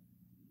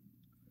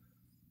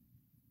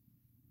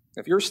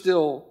 If you're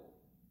still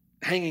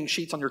hanging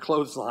sheets on your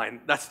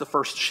clothesline, that's the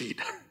first sheet.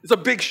 It's a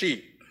big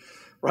sheet,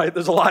 right?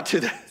 There's a lot to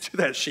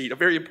that sheet, a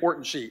very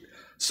important sheet.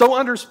 So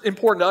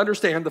important to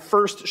understand the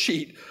first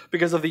sheet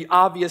because of the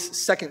obvious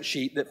second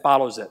sheet that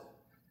follows it.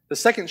 The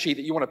second sheet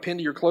that you want to pin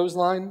to your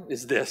clothesline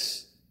is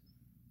this.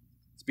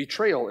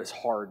 Betrayal is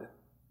hard.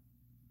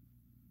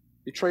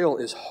 Betrayal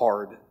is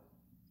hard.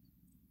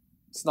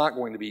 It's not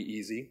going to be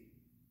easy.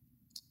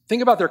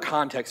 Think about their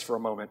context for a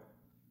moment.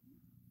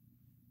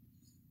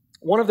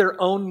 One of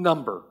their own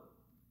number.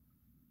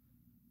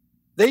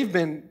 They've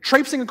been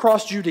traipsing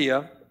across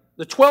Judea,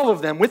 the 12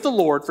 of them with the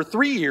Lord for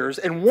 3 years,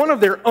 and one of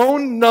their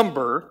own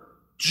number,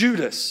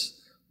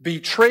 Judas,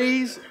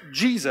 betrays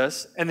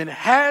Jesus and then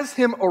has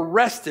him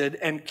arrested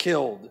and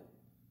killed.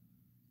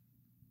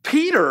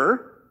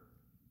 Peter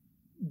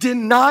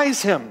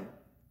denies him.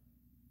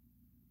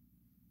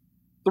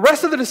 The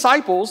rest of the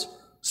disciples,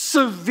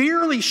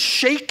 severely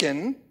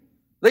shaken,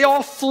 they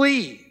all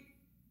flee.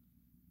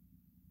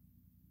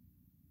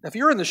 Now, if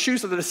you're in the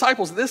shoes of the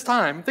disciples at this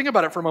time, think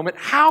about it for a moment.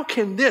 How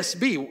can this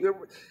be?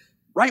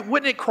 Right?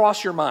 Wouldn't it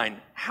cross your mind?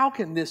 How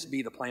can this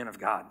be the plan of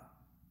God?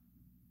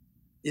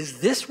 Is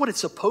this what it's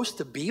supposed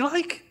to be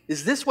like?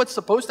 Is this what's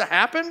supposed to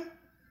happen?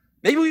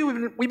 Maybe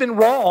we've been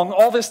wrong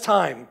all this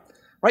time.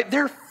 right?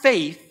 Their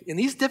faith in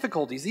these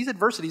difficulties, these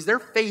adversities, their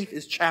faith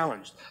is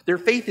challenged. Their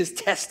faith is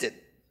tested.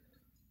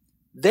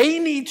 They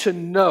need to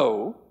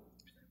know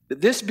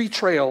that this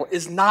betrayal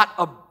is not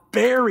a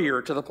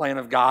barrier to the plan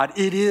of God.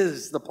 It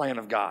is the plan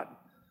of God.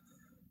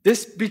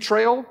 This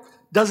betrayal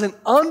doesn't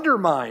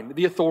undermine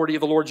the authority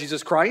of the Lord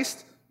Jesus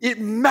Christ. It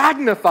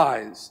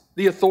magnifies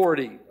the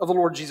authority of the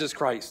Lord Jesus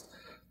Christ.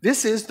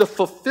 This is the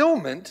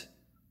fulfillment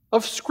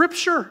of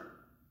Scripture.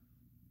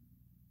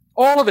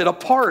 All of it a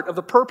part of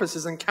the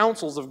purposes and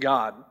counsels of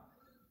God.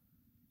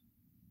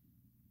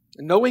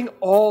 Knowing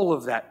all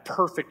of that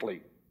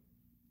perfectly,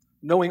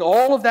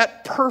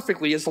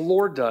 as the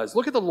Lord does,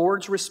 look at the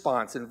Lord's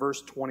response in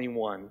verse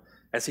 21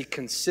 as he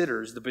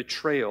considers the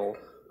betrayal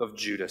of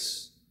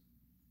Judas.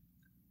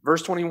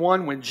 Verse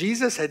 21, when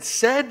Jesus had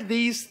said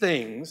these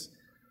things,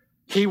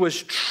 he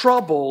was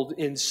troubled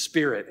in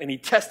spirit, and he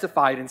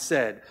testified and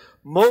said,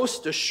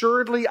 most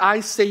assuredly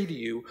I say to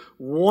you,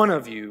 one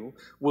of you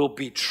will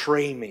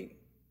betray me.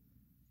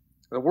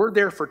 The word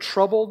there for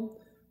troubled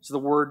is the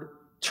word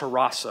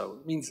tarasso.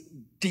 It means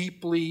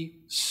deeply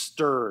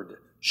stirred,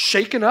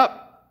 shaken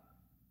up.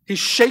 He's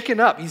shaken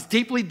up. He's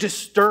deeply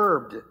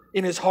disturbed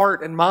in his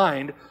heart and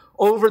mind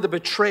over the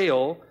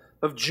betrayal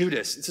of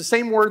Judas. It's the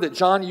same word that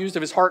John used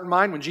of his heart and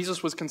mind when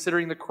Jesus was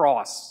considering the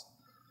cross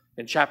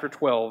in chapter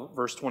 12,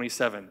 verse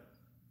 27.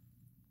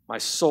 My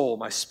soul,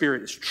 my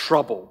spirit is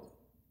troubled.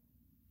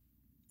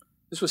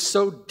 This was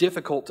so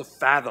difficult to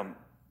fathom,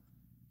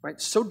 right?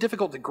 So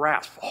difficult to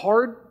grasp,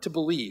 hard to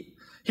believe.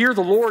 Here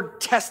the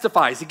Lord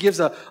testifies. He gives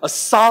a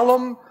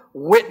solemn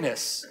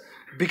witness.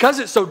 Because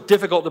it's so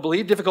difficult to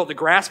believe, difficult to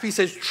grasp, he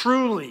says,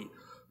 truly,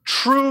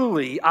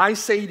 truly, I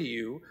say to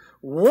you,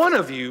 one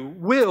of you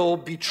will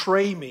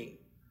betray me.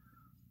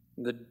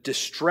 And the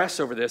distress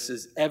over this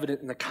is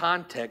evident in the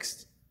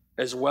context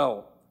as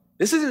well.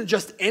 This isn't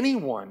just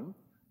anyone.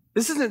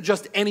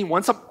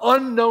 Some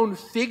unknown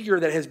figure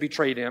that has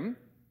betrayed him.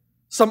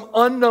 Some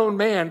unknown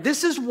man.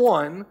 This is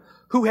one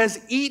who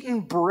has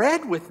eaten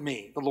bread with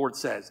me, the Lord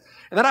says.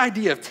 And that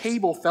idea of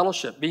table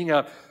fellowship being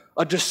a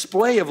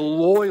display of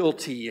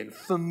loyalty and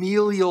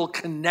familial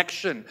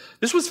connection.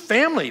 This was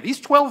family. These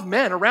 12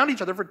 men around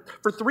each other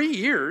for 3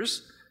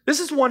 years.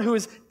 This is one who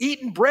has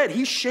eaten bread.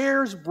 He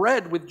shares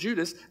bread with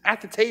Judas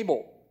at the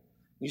table.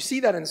 You see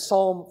that in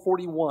Psalm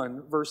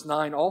 41, verse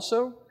 9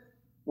 also,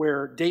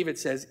 where David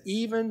says,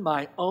 even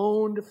my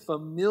own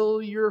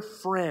familiar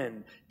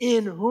friend,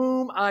 in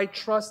whom I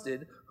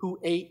trusted, who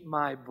ate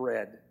my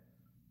bread.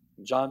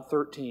 John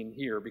 13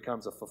 here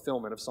becomes a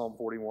fulfillment of Psalm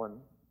 41.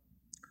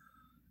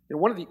 And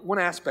one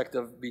aspect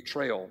of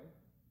betrayal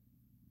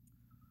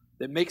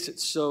that makes it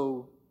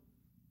so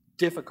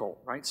difficult,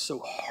 right, so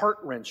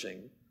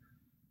heart-wrenching,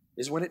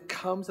 is when it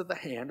comes at the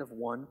hand of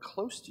one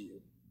close to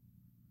you.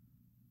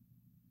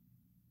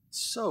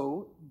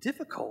 So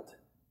difficult.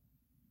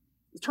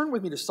 Turn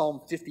with me to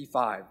Psalm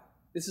 55.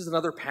 This is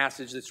another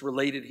passage that's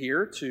related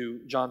here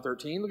to John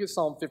 13. Look at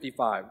Psalm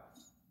 55.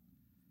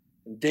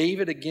 And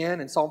David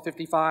again in Psalm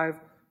 55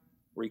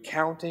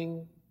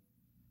 recounting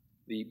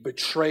the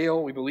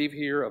betrayal, we believe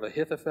here, of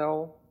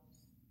Ahithophel.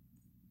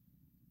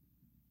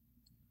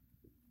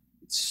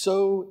 It's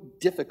so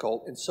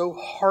difficult and so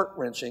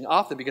heart-wrenching,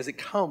 often because it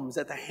comes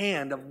at the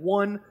hand of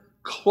one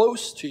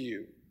close to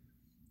you.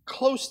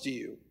 Close to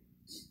you.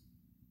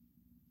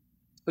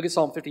 Look at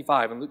Psalm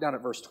 55 and look down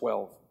at verse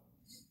 12.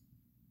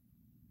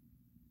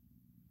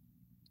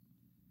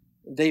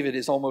 David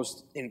is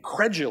almost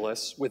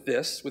incredulous with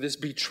this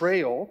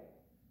betrayal.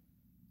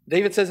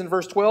 David says in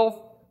verse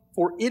 12,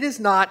 for it is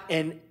not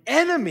an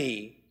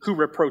enemy who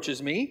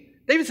reproaches me.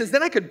 David says,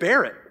 then I could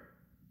bear it.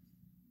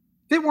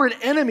 If it were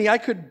an enemy, I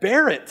could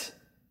bear it.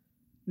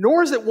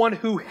 Nor is it one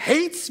who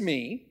hates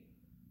me,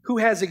 who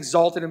has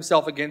exalted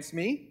himself against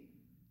me.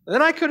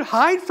 Then I could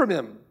hide from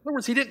him. In other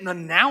words, he didn't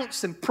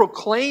announce and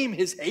proclaim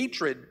his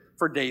hatred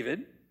for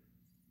David.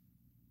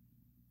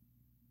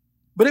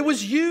 But it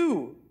was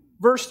you,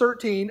 verse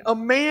 13, a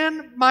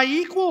man my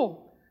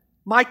equal,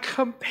 my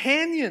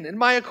companion and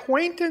my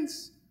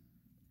acquaintance.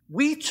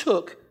 We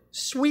took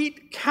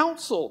sweet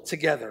counsel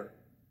together.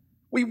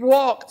 We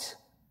walked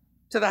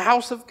to the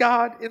house of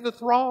God in the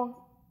throng.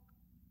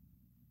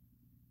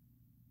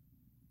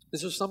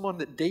 This was someone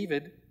that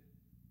David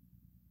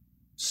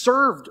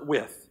served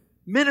with,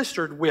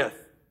 ministered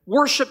with,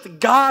 worshiped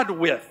God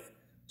with,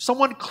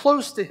 someone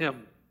close to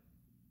him.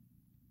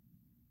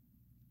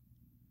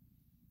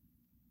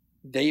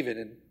 David,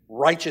 in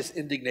righteous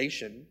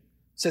indignation,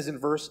 says in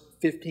verse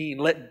 15,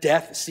 let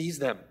death seize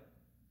them.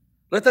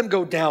 Let them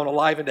go down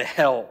alive into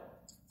hell,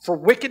 for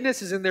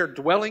wickedness is in their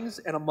dwellings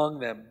and among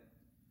them.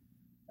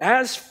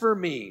 As for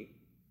me,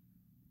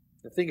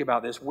 think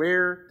about this,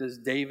 where does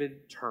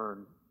David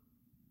turn?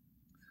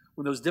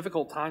 When those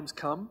difficult times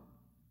come,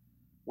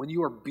 when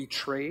you are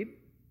betrayed,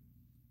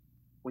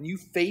 when you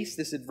face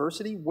this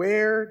adversity,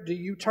 where do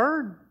you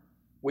turn?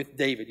 With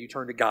David, you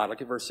turn to God.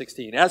 Look at verse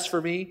 16. As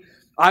for me,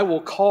 I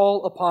will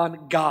call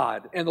upon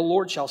God, and the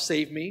Lord shall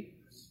save me.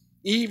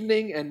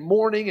 Evening and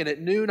morning and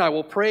at noon I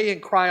will pray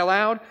and cry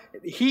aloud.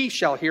 He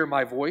shall hear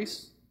my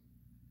voice.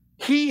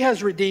 He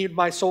has redeemed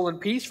my soul in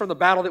peace from the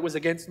battle that was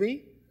against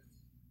me,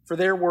 for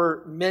there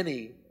were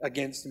many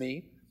against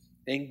me,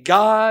 and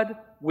God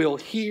will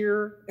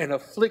hear and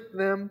afflict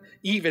them,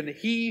 even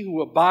he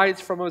who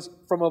abides from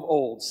of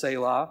old,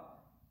 Selah,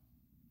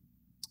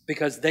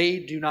 because they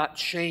do not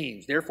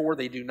change. Therefore,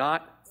 they do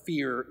not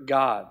fear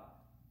God.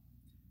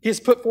 He has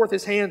put forth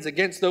his hands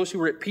against those who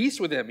were at peace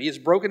with him. He has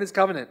broken his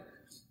covenant.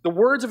 The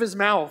words of his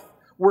mouth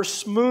were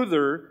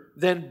smoother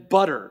than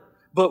butter,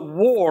 but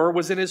war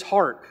was in his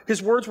heart.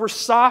 His words were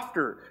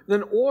softer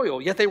than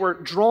oil, yet they were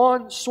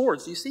drawn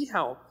swords. Do you see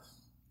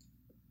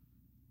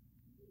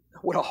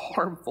what a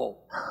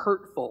harmful,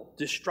 hurtful,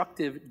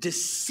 destructive,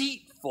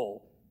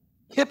 deceitful,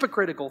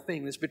 hypocritical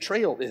thing this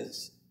betrayal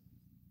is?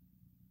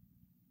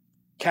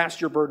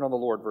 Cast your burden on the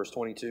Lord, verse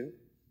 22,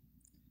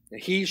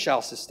 and he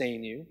shall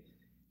sustain you.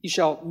 He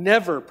shall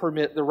never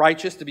permit the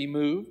righteous to be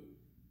moved.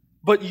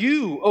 But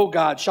you, O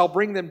God, shall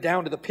bring them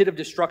down to the pit of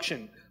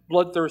destruction.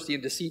 Bloodthirsty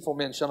and deceitful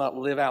men shall not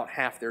live out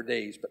half their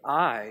days. But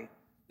I,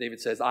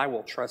 David says, I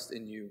will trust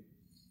in you.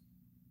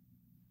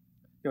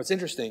 It's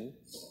interesting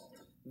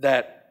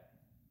that,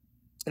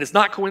 and it's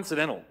not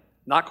coincidental,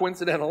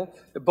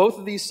 that both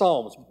of these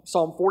Psalms,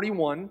 Psalm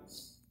 41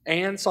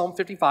 and Psalm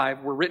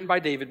 55, were written by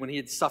David when he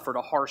had suffered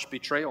a harsh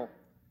betrayal.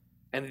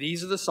 And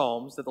these are the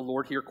Psalms that the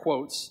Lord here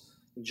quotes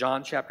in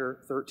John chapter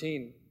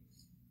 13.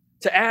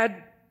 To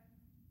add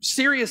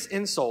serious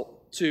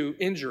insult to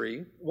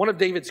injury, one of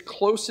David's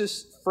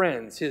closest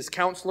friends, his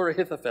counselor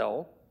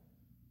Ahithophel,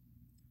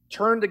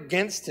 turned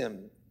against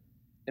him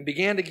and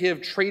began to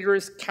give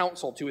traitorous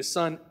counsel to his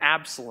son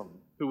Absalom,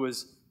 who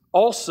was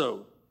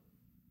also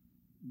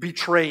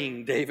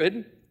betraying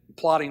David,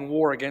 plotting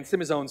war against him,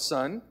 his own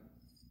son.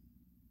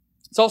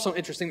 It's also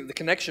interesting that the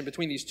connection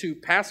between these two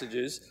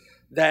passages,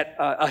 that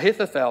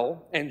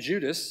Ahithophel and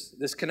Judas,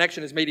 this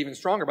connection is made even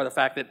stronger by the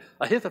fact that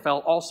Ahithophel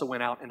also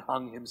went out and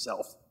hung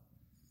himself,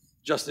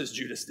 just as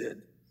Judas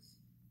did.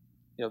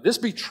 This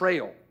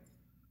betrayal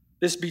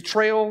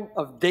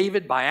of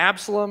David by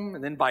Absalom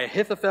and then by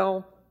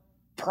Ahithophel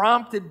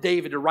prompted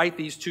David to write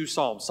these two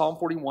Psalms, Psalm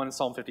 41 and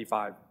Psalm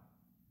 55.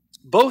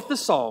 Both the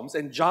Psalms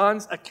and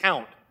John's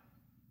account,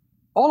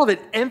 all of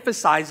it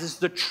emphasizes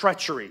the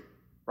treachery,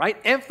 right?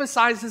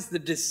 Emphasizes the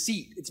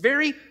deceit. It's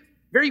very,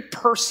 very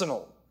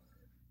personal.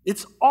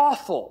 It's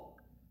awful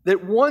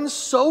that one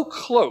so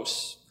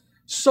close,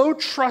 so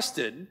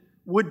trusted,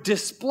 would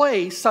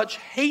display such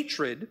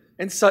hatred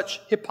and such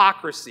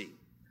hypocrisy.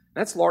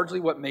 That's largely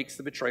what makes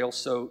the betrayal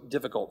so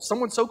difficult.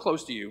 Someone so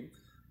close to you,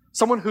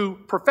 someone who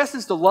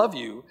professes to love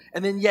you,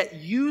 and then yet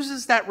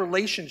uses that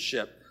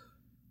relationship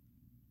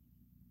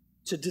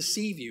to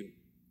deceive you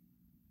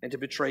and to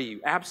betray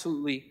you,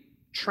 absolutely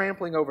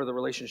trampling over the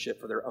relationship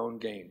for their own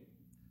gain.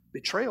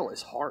 Betrayal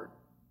is hard.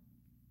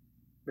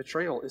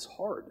 Betrayal is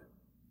hard.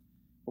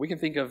 We can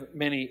think of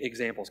many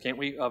examples, can't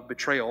we, of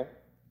betrayal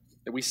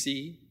that we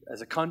see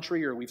as a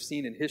country or we've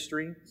seen in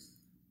history.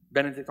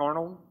 Benedict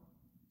Arnold,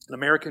 an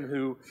American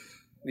who,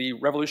 the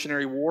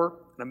Revolutionary War,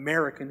 an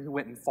American who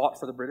went and fought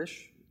for the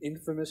British,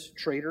 infamous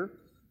traitor.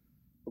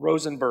 The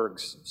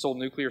Rosenbergs sold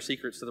nuclear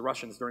secrets to the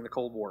Russians during the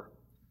Cold War.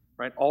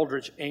 Right?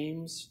 Aldrich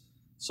Ames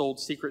sold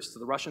secrets to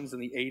the Russians in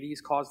the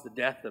 80s, caused the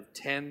death of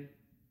 10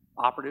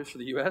 operatives for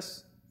the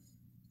U.S.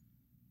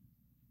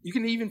 You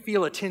can even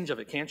feel a tinge of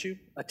it, can't you?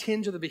 A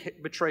tinge of the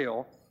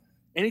betrayal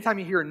anytime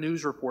you hear a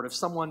news report of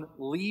someone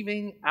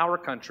leaving our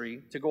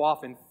country to go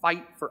off and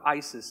fight for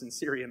ISIS in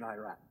Syria and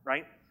Iraq,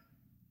 right?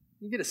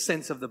 You get a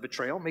sense of the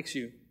betrayal, makes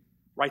you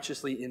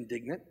righteously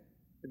indignant,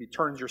 maybe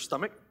turns your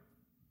stomach.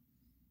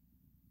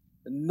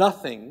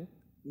 Nothing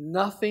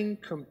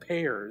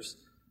compares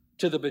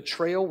to the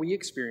betrayal we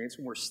experience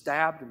when we're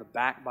stabbed in the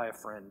back by a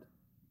friend.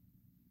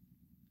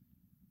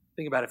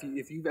 Think about it,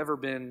 if you've ever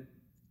been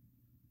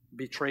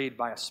betrayed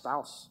by a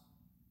spouse,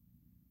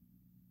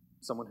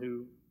 someone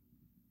who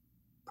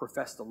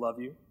professed to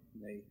love you,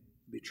 and they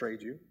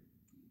betrayed you.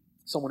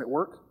 Someone at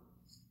work,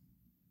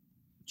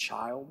 a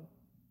child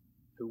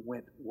who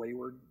went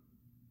wayward.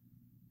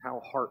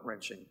 How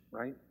heart-wrenching,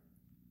 right?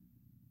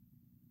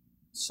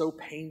 So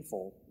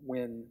painful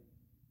when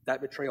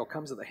that betrayal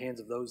comes at the hands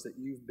of those that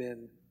you've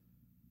been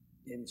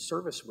in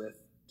service with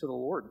to the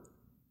Lord,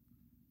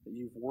 that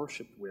you've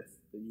worshiped with,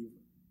 that you've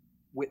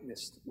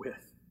witnessed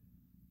with,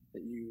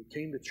 that you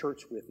came to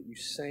church with, that you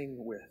sang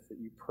with, that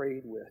you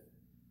prayed with.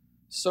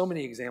 So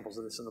many examples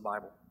of this in the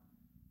Bible.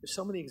 There's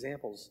so many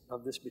examples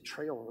of this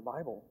betrayal in the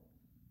Bible.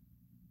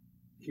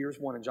 Here's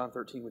one in John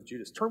 13 with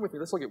Judas. Turn with me.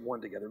 Let's look at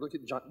one together. Look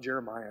at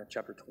Jeremiah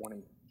chapter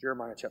 20.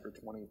 Jeremiah chapter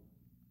 20. I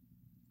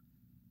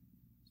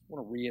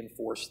want to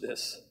reinforce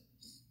this.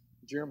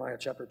 Jeremiah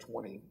chapter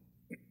 20.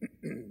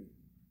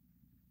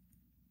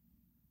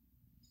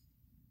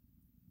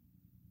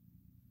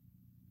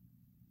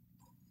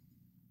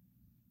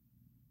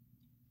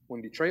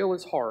 When betrayal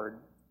is hard,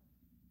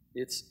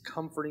 it's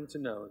comforting to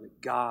know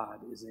that God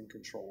is in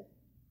control.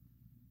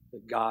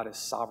 That God is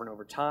sovereign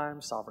over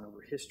time, sovereign over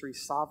history,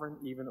 sovereign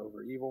even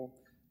over evil.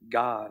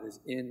 God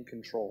is in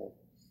control.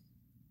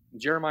 In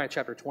Jeremiah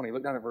chapter 20,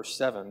 look down at verse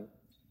 7.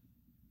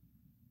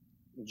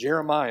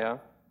 Jeremiah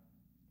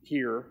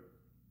here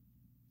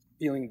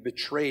feeling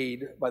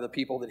betrayed by the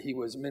people that he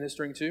was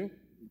ministering to,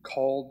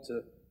 called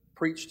to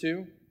preach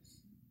to.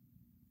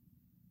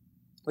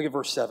 Look at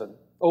verse 7.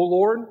 O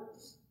Lord,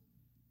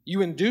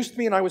 you induced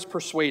me and I was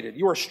persuaded.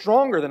 You are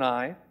stronger than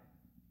I,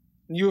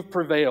 and you have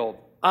prevailed.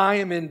 I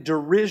am in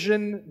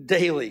derision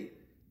daily.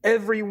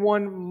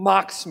 Everyone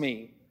mocks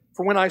me.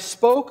 For when I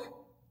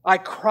spoke, I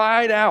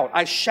cried out.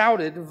 I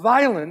shouted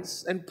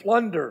violence and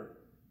plunder.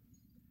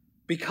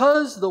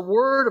 Because the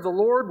word of the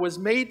Lord was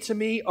made to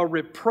me a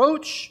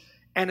reproach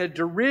and a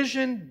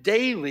derision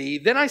daily,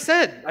 then I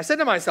said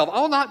to myself,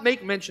 I'll not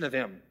make mention of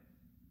him.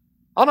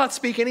 I'll not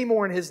speak any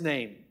more in his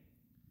name.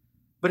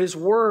 But his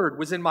word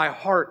was in my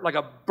heart like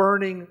a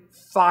burning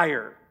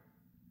fire,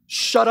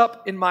 shut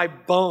up in my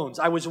bones.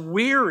 I was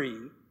weary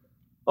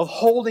of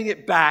holding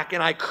it back,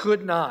 and I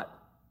could not.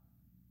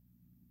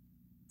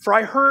 For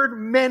I heard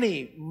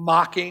many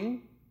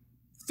mocking,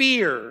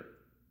 fear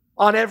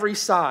on every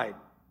side.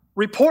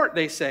 Report,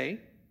 they say,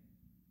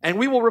 and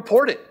we will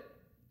report it.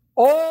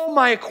 All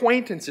my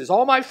acquaintances,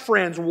 all my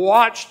friends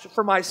watched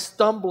for my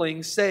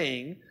stumbling,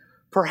 saying,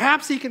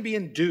 perhaps he can be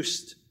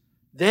induced.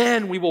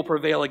 Then we will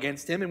prevail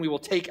against him, and we will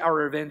take our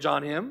revenge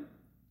on him.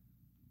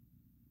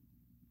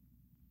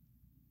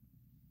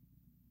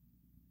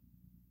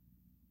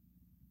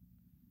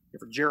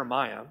 For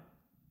Jeremiah,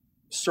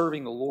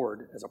 serving the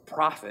Lord as a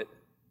prophet,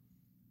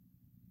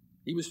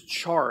 he was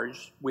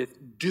charged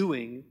with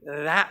doing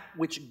that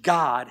which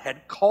God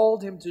had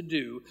called him to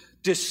do,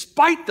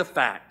 despite the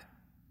fact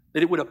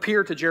that it would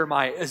appear to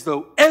Jeremiah as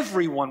though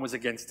everyone was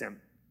against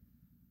him.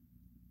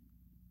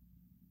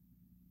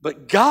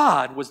 But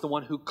God was the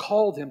one who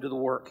called him to the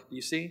work.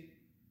 You see?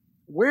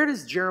 Where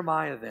does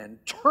Jeremiah then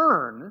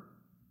turn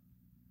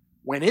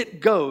when it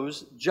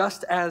goes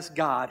just as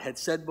God had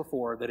said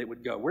before that it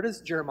would go? Where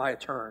does Jeremiah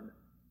turn?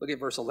 Look at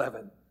verse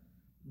 11.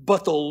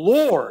 But the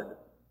Lord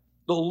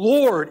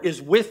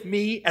is with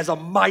me as a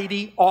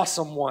mighty,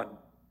 awesome one.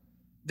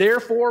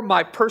 Therefore,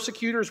 my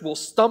persecutors will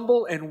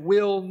stumble and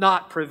will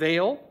not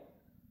prevail.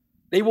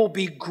 They will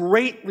be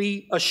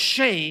greatly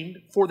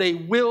ashamed, for they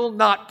will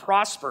not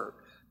prosper.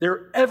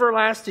 Their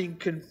everlasting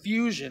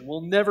confusion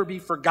will never be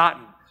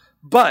forgotten.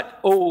 But,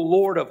 O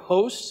Lord of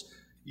hosts,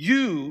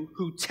 you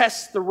who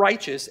test the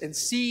righteous and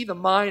see the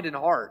mind and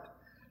heart,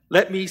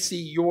 let me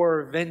see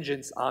your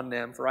vengeance on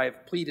them, for I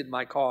have pleaded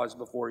my cause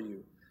before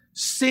you.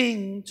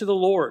 Sing to the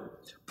Lord.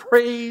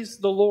 Praise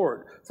the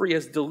Lord, for he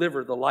has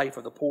delivered the life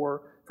of the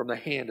poor from the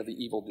hand of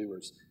the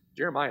evildoers.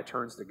 Jeremiah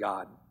turns to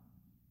God.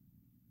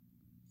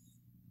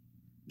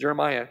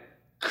 Jeremiah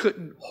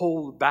couldn't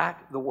hold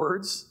back the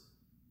words,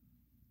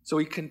 so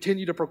he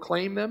continued to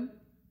proclaim them,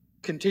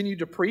 continued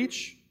to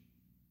preach.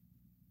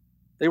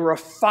 They were a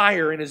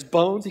fire in his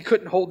bones. He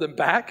couldn't hold them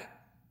back.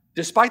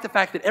 Despite the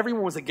fact that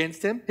everyone was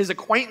against him, his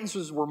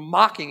acquaintances were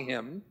mocking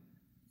him.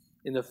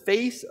 In the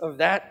face of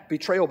that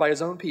betrayal by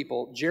his own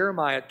people,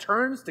 Jeremiah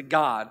turns to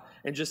God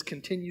and just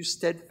continues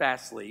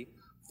steadfastly.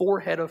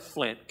 Forehead of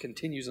flint,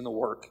 continues in the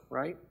work,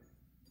 right?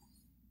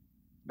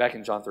 Back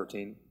in John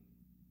 13.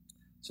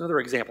 It's another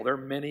example. There are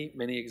many,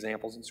 many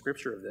examples in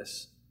Scripture of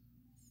this.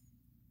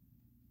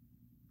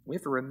 We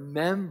have to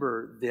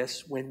remember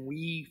this when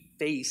we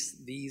face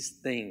these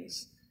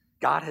things.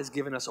 God has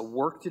given us a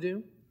work to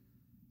do.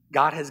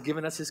 God has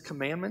given us his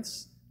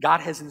commandments.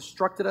 God has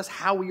instructed us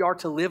how we are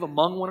to live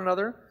among one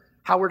another,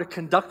 how we're to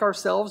conduct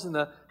ourselves in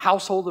the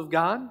household of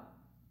God.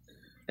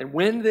 And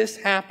when this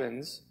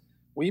happens,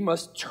 we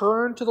must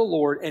turn to the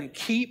Lord and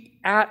keep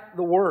at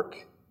the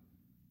work.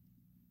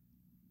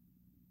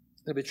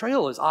 The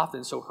betrayal is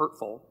often so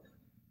hurtful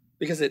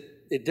because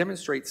it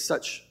demonstrates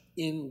such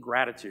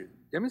ingratitude,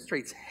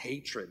 demonstrates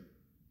hatred,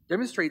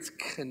 demonstrates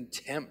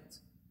contempt,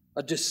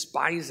 a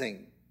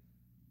despising.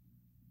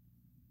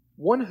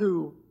 One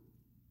who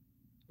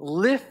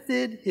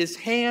lifted his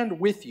hand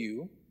with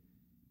you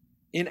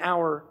in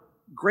our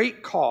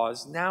great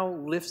cause now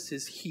lifts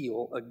his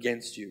heel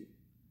against you,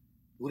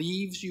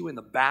 leaves you in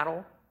the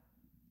battle,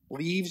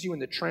 leaves you in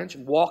the trench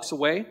and walks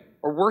away.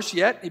 Or worse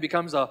yet, he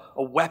becomes a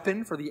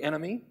weapon for the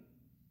enemy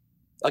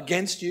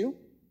against you.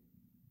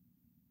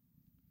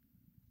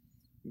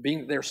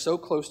 Being that they're so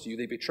close to you,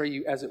 they betray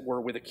you, as it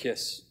were, with a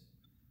kiss.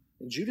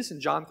 And Judas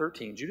in John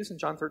 13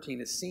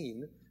 is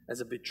seen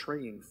as a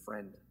betraying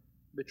friend.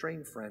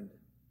 Betraying friend.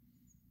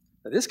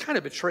 Now, this kind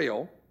of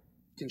betrayal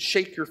can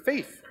shake your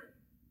faith.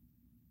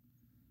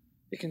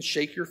 It can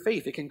shake your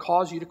faith. It can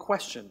cause you to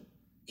question.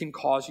 It can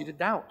cause you to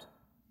doubt.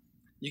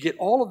 You get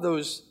all of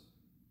those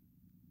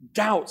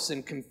doubts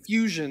and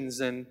confusions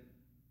and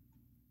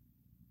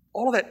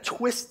all of that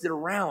twisted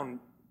around,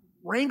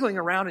 wrangling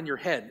around in your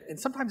head. And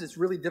sometimes it's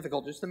really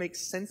difficult just to make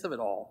sense of it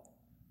all.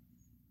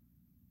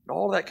 And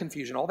all that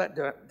confusion, all that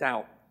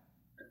doubt.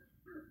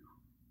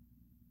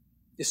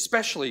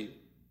 Especially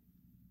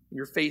when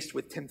you're faced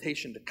with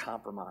temptation to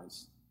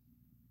compromise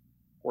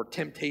or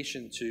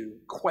temptation to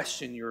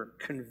question your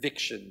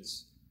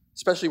convictions,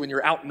 especially when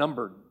you're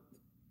outnumbered.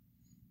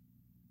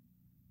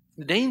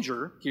 The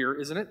danger here,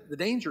 isn't it? The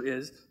danger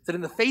is that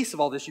in the face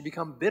of all this, you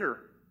become bitter.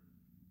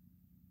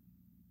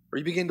 Or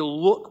you begin to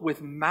look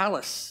with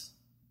malice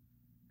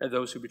at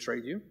those who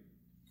betrayed you.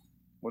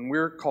 When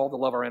we're called to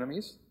love our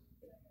enemies,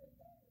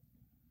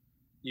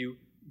 you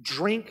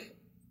drink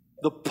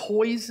the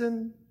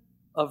poison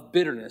of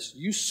bitterness.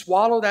 You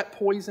swallow that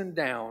poison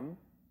down,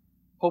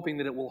 hoping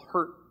that it will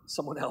hurt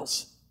someone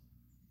else.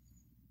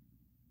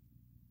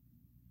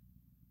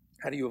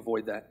 How do you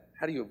avoid that?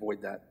 How do you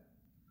avoid that?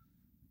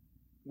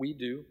 We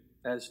do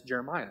as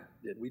Jeremiah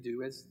did. We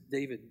do as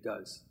David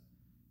does.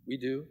 We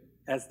do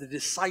as the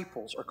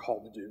disciples are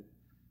called to do.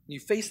 When you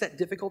face that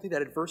difficulty,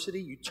 that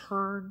adversity, you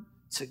turn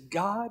to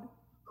God,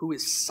 who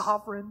is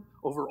sovereign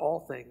over all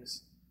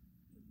things.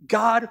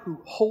 God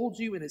who holds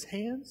you in his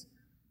hands,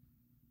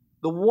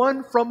 the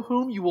one from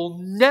whom you will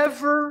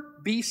never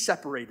be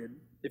separated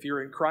if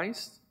you're in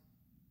Christ.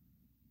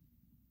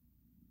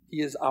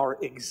 He is our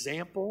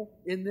example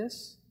in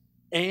this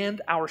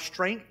and our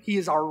strength. He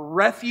is our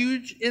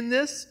refuge in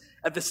this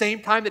at the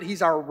same time that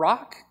he's our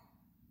rock.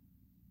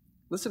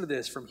 Listen to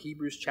this from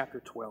Hebrews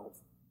chapter 12.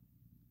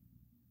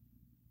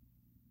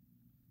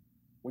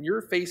 When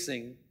you're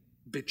facing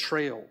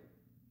betrayal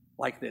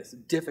like this,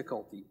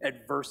 difficulty,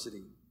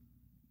 adversity,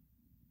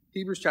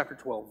 Hebrews chapter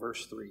 12,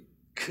 verse 3.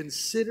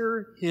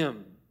 Consider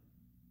him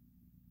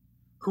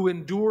who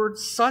endured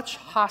such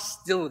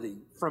hostility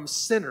from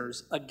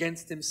sinners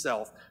against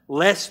himself,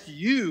 lest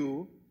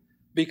you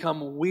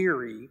become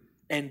weary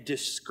and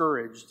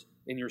discouraged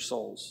in your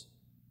souls.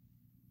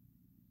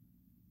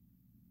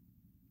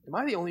 Am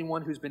I the only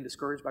one who's been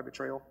discouraged by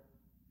betrayal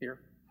here?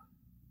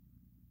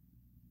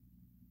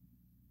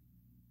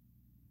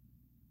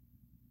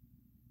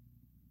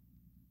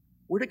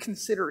 We're to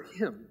consider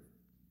him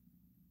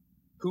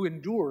who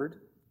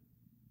endured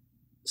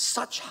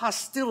such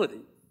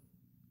hostility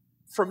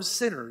from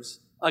sinners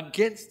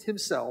against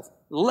himself,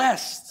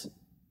 lest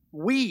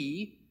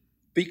we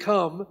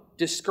become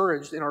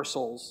discouraged in our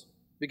souls,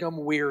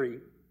 become weary.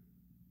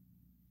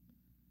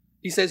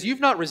 He says, you've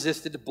not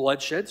resisted to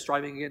bloodshed,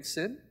 striving against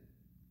sin.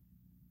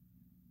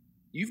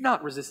 You've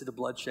not resisted to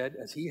bloodshed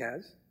as he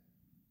has.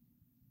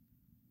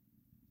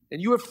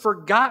 And you have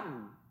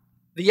forgotten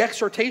the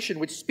exhortation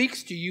which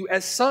speaks to you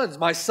as sons.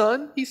 My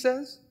son, he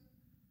says,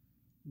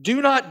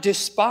 do not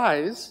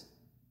despise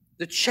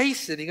the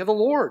chastening of the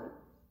Lord,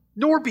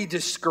 nor be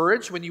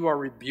discouraged when you are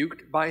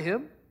rebuked by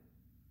him.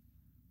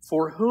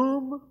 For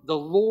whom the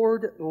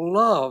Lord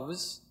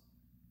loves,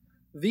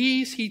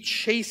 these he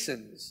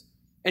chastens,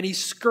 and he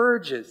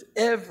scourges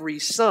every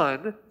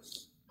son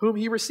whom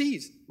he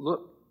receives.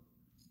 Look,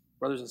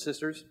 brothers and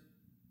sisters,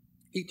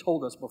 he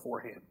told us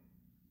beforehand.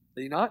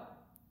 Did he not?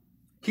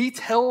 He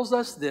tells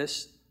us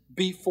this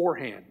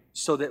beforehand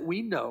so that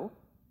we know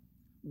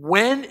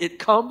when it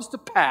comes to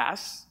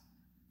pass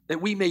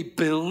that we may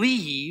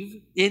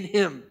believe in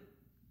him.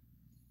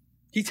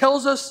 He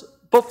tells us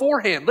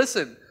beforehand,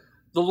 listen,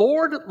 the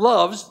Lord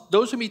loves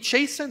those whom he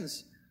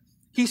chastens.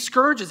 He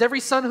scourges every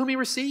son whom he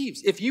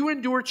receives. If you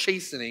endure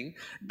chastening,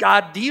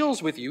 God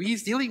deals with you.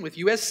 He's dealing with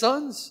you as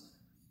sons.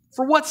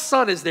 For what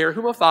son is there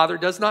whom a father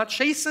does not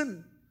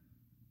chasten?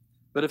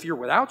 But if you're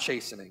without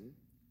chastening,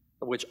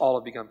 of which all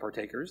have become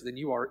partakers, then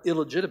you are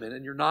illegitimate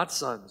and you're not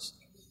sons.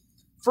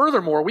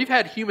 Furthermore, we've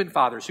had human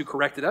fathers who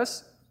corrected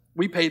us.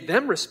 We paid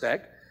them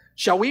respect.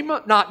 Shall we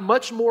not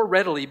much more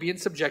readily be in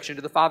subjection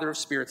to the Father of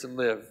spirits and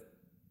live?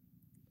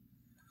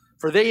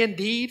 For they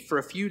indeed for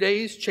a few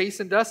days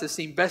chastened us as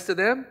seemed best to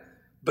them,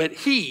 but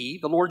he,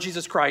 the Lord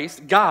Jesus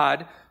Christ,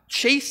 God,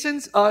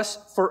 chastens us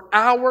for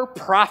our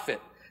profit,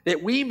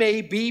 that we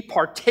may be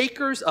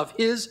partakers of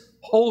his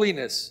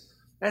holiness.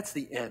 That's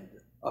the end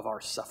of our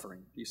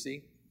suffering. Do you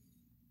see?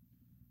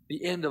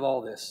 The end of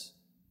all this.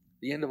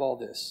 The end of all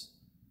this.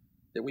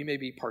 That we may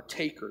be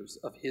partakers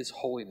of his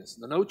holiness.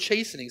 Now, no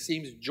chastening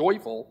seems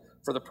joyful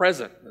for the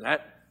present. And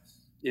that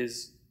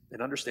is an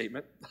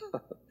understatement.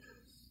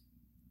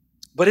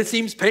 But it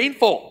seems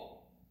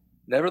painful.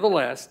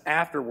 Nevertheless,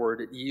 afterward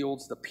it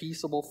yields the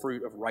peaceable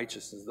fruit of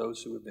righteousness,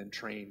 those who have been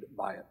trained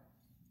by it.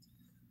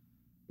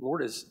 The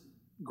Lord is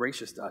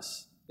gracious to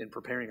us in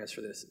preparing us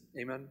for this.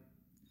 Amen.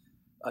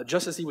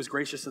 Just as he was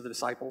gracious to the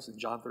disciples in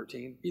John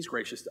 13, he's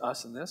gracious to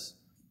us in this.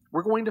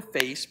 We're going to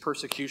face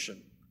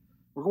persecution.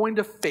 We're going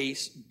to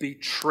face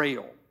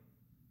betrayal.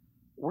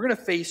 We're going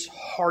to face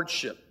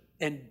hardship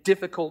and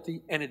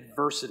difficulty and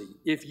adversity.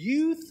 If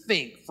you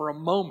think for a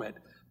moment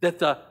that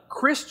the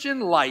Christian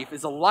life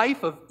is a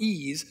life of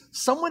ease,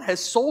 someone has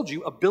sold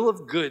you a bill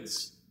of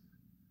goods.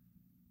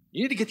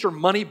 You need to get your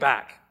money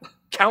back,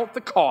 count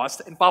the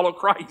cost, and follow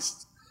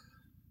Christ.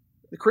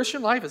 The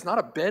Christian life is not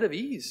a bed of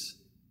ease.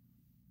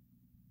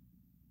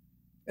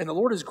 And the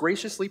Lord is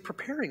graciously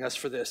preparing us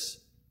for this.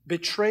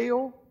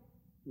 Betrayal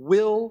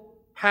will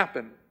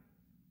happen.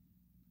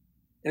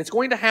 And it's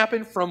going to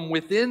happen from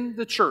within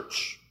the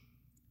church.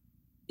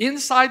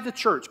 Inside the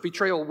church,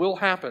 betrayal will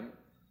happen.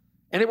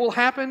 And it will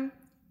happen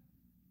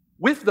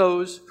with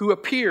those who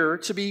appear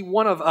to be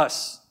one of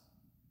us.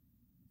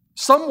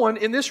 Someone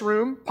in this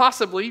room,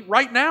 possibly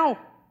right now.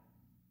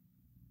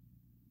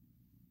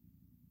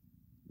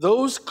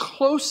 Those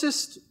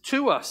closest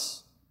to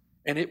us.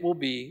 And it will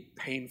be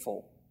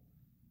painful.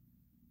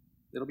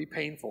 It'll be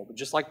painful. But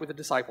just like with the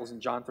disciples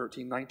in John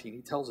 13:19,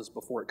 he tells us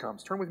before it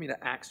comes. Turn with me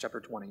to Acts chapter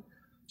 20.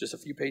 Just a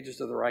few pages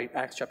to the right,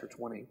 Acts chapter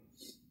 20.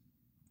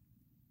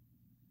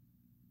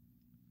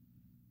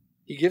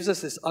 He gives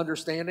us this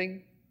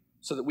understanding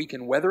so that we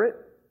can weather it.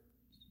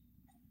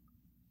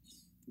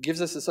 He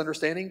gives us this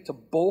understanding to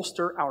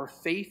bolster our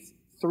faith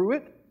through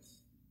it,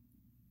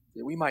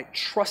 that we might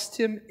trust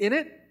him in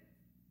it.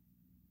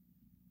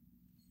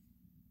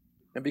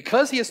 And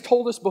because he has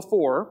told us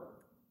before,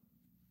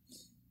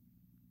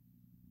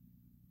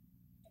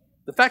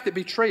 the fact that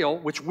betrayal,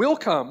 which will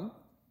come,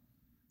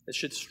 it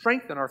should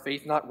strengthen our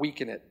faith, not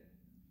weaken it.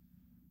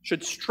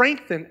 Should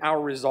strengthen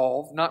our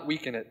resolve, not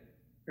weaken it.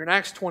 You're in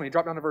Acts 20,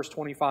 drop down to verse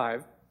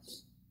 25.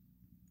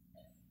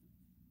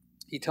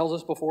 He tells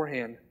us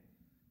beforehand.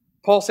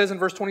 Paul says in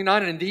verse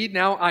 29, "And indeed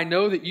now I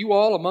know that you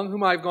all, among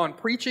whom I have gone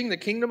preaching the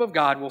kingdom of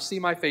God, will see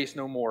my face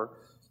no more."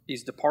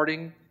 He's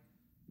departing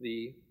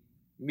the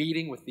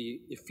meeting with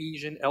the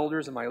Ephesian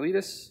elders in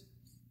Miletus,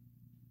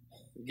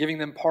 giving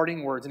them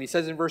parting words. And he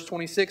says in verse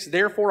 26,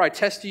 "Therefore I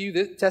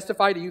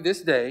testify to you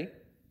this day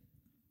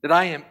that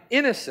I am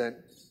innocent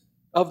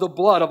of the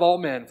blood of all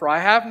men, for I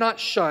have not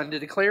shunned to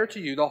declare to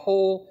you the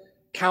whole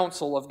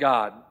counsel of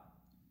God.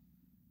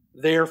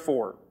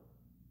 Therefore,"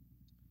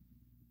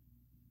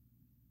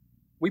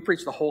 we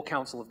preach the whole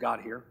counsel of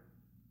God here.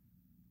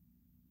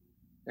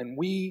 And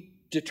we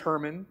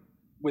determine,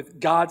 with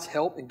God's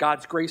help and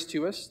God's grace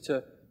to us,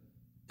 to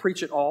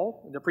preach it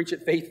all and to preach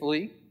it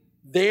faithfully.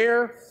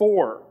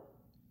 Therefore,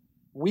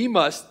 we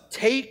must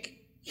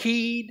take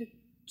heed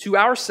to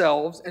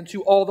ourselves and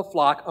to all the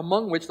flock,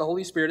 among which the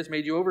Holy Spirit has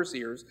made you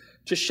overseers,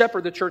 to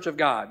shepherd the church of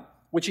God,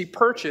 which he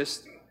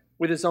purchased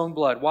with his own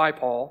blood. Why,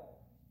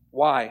 Paul?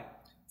 Why?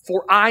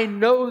 "For I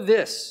know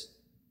this,"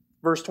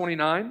 verse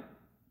 29,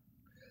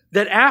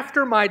 "that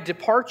after my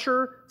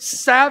departure,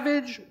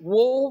 savage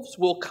wolves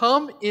will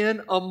come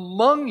in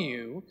among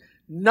you,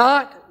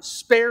 not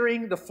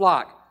sparing the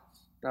flock."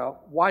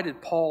 Now, why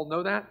did Paul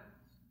know that?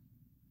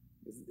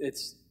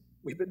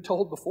 We've been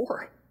told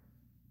before.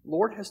 The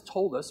Lord has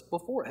told us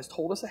before, has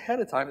told us ahead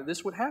of time that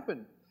this would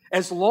happen.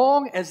 As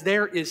long as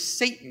there is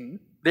Satan,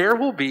 there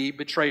will be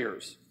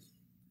betrayers.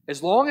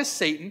 As long as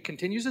Satan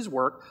continues his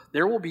work,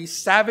 there will be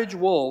savage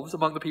wolves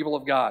among the people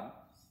of God.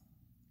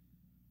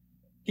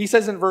 He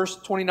says in verse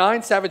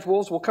 29, "Savage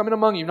wolves will come in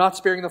among you, not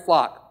sparing the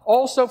flock.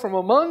 Also from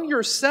among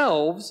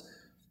yourselves,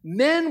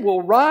 men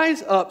will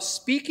rise up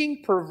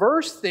speaking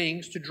perverse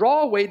things to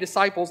draw away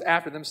disciples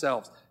after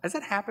themselves." Has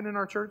that happened in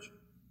our church?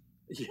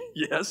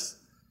 Yes.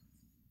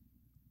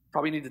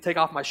 Probably need to take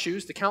off my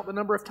shoes to count the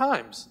number of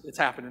times it's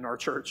happened in our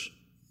church.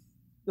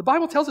 The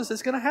Bible tells us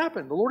it's going to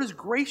happen. The Lord is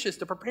gracious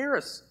to prepare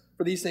us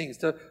for these things,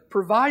 to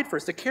provide for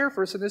us, to care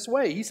for us in this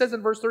way. He says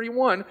in verse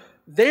 31,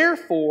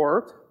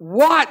 "Therefore,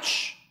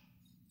 watch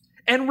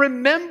and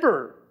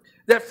remember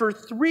that for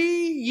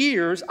 3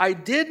 years I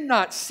did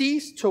not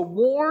cease to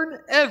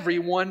warn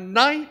everyone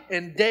night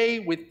and day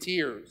with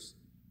tears."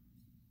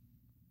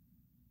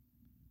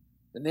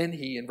 And then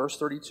he, in verse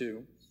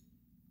 32,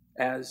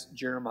 as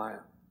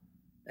Jeremiah,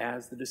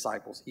 as the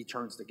disciples, he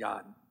turns to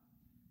God.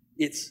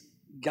 It's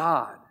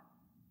God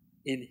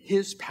in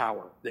his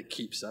power that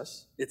keeps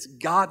us. It's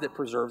God that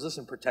preserves us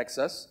and protects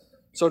us.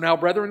 "So now,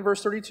 brethren,"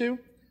 verse 32,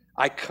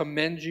 "I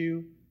commend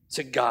you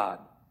to God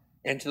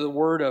and to the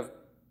word of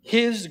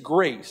his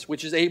grace,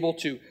 which is able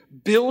to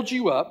build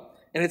you up,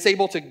 and it's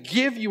able to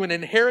give you an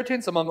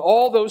inheritance among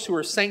all those who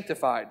are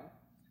sanctified."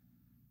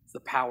 It's the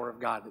power of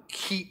God that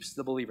keeps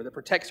the believer, that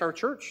protects our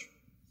church.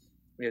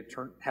 We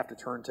have to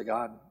turn to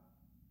God.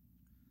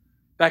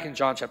 Back in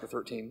John chapter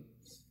 13.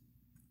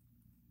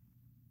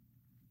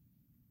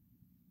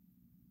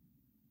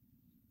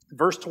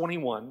 Verse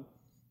 21,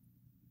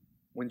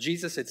 when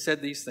Jesus had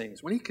said these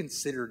things, when he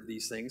considered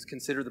these things,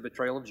 considered the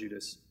betrayal of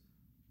Judas,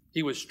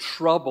 he was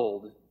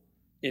troubled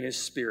in his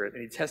spirit,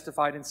 and he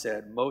testified and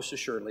said, "Most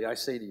assuredly, I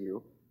say to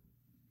you,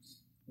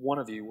 one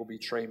of you will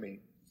betray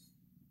me."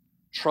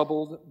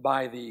 Troubled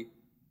by the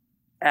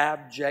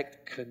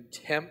abject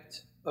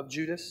contempt of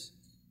Judas,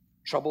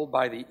 troubled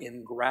by the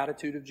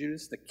ingratitude of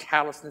Judas, the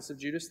callousness of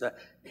Judas, the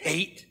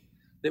hate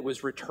that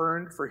was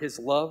returned for his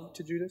love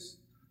to Judas,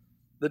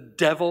 the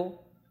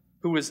devil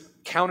who was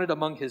counted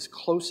among his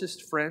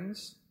closest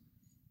friends,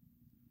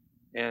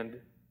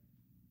 and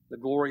the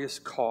glorious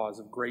cause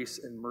of grace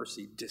and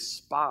mercy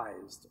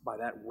despised by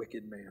that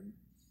wicked man.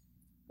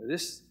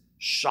 This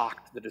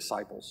shocked the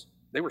disciples.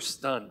 They were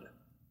stunned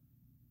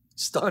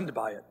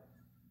by it.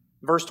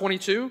 Verse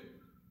 22,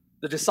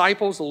 the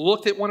disciples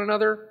looked at one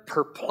another,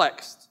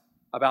 perplexed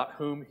about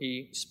whom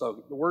he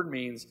spoke. The word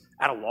means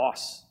at a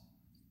loss.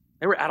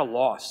 They were at a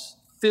loss,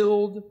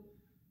 filled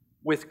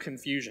with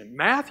confusion.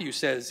 Matthew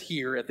says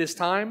here at this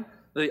time,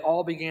 they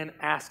all began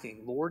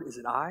asking, "Lord, is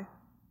it I?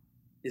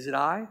 Is it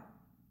I?"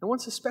 No one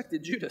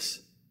suspected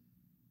Judas.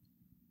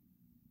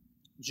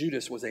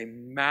 Judas was a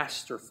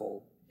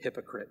masterful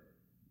hypocrite.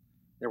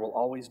 There will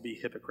always be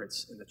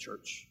hypocrites in the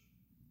church.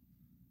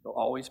 There will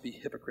always be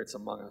hypocrites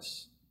among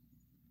us.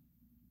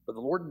 But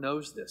the Lord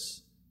knows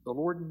this. The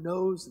Lord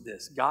knows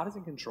this. God is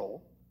in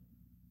control.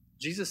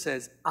 Jesus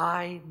says,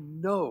 I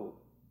know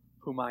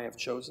whom I have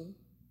chosen.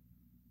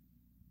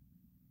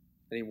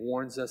 And he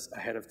warns us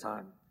ahead of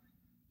time.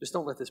 Just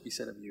don't let this be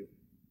said of you.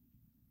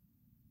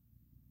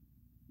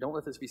 Don't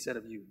let this be said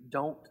of you.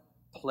 Don't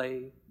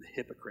play the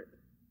hypocrite.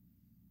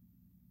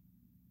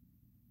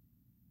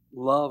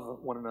 Love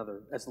one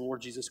another as the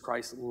Lord Jesus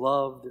Christ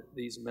loved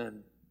these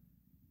men.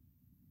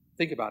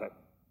 Think about it.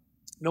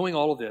 Knowing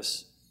all of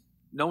this,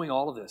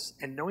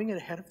 and knowing it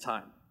ahead of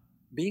time,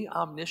 being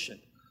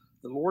omniscient,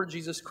 the Lord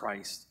Jesus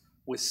Christ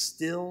was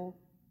still,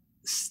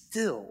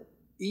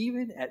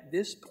 even at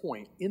this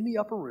point in the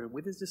upper room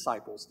with his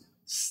disciples,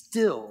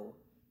 still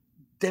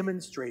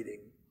demonstrating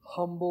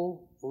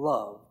humble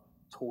love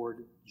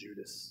toward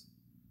Judas.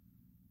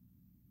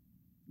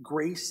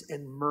 Grace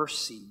and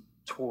mercy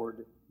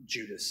toward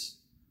Judas.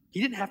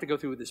 He didn't have to go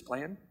through with this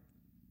plan.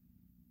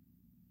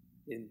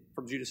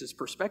 From Judas's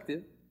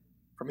perspective,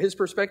 from his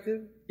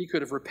perspective, he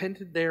could have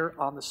repented there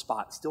on the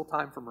spot. Still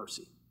time for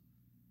mercy.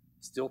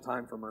 Still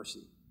time for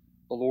mercy.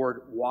 The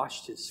Lord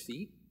washed his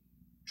feet.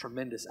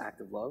 Tremendous act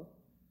of love.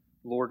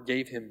 The Lord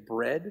gave him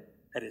bread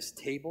at his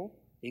table,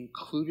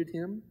 included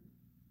him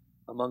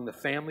among the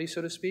family,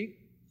 so to speak.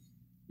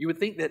 You would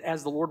think that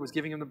as the Lord was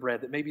giving him the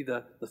bread, that maybe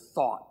the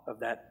thought of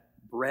that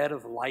bread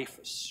of life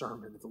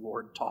sermon that the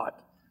Lord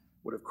taught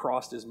would have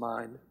crossed his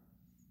mind.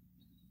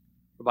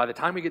 But by the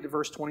time we get to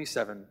verse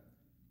 27,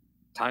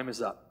 time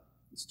is up.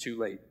 It's too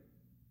late.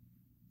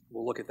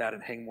 We'll look at that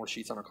and hang more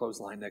sheets on our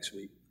clothesline next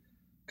week.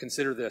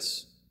 Consider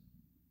this.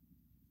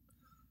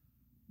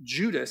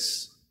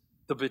 Judas,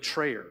 the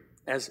betrayer,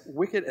 as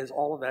wicked as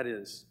all of that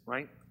is,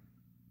 right?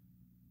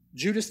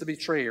 Judas, the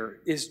betrayer,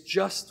 is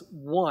just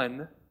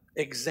one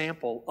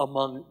example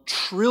among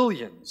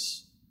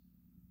trillions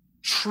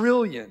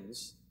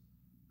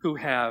who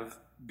have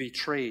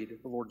betrayed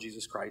the Lord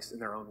Jesus Christ in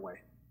their own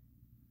way.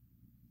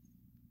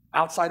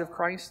 Outside of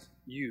Christ,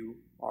 you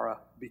are a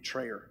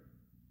betrayer.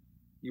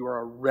 You are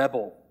a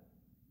rebel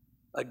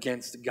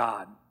against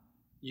God.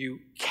 You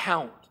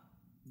count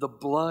the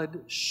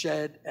blood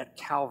shed at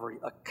Calvary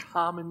a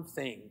common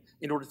thing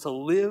in order to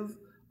live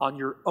on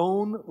your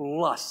own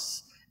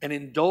lusts and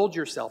indulge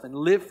yourself and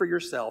live for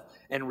yourself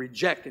and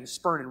reject and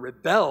spurn and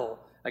rebel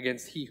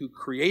against he who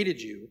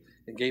created you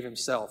and gave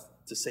himself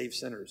to save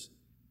sinners.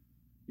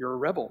 You're a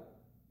rebel.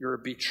 You're a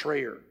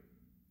betrayer.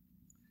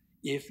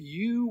 If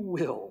you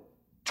will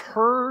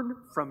turn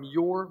from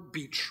your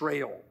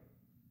betrayal,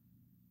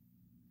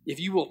 if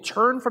you will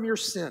turn from your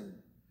sin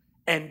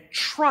and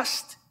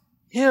trust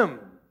him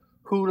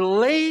who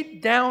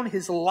laid down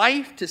his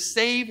life to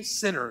save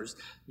sinners,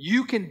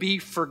 you can be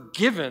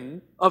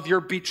forgiven of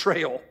your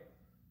betrayal.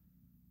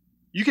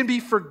 You can be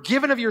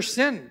forgiven of your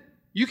sin.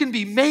 You can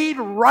be made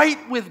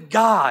right with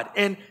God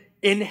and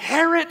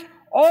inherit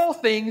all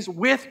things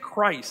with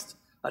Christ,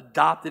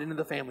 adopted into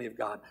the family of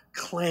God,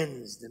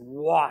 cleansed and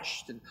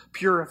washed and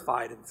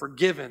purified and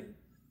forgiven.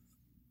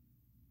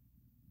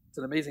 It's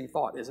an amazing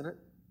thought, isn't it?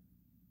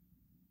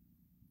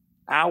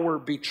 Our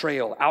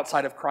betrayal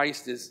outside of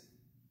Christ is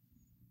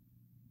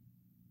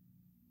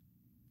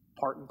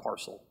part and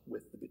parcel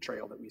with the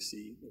betrayal that we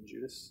see in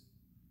Judas.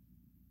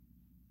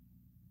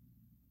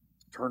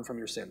 Turn from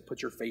your sin.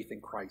 Put your faith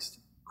in Christ.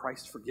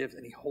 Christ forgives,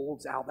 and he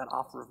holds out that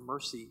offer of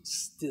mercy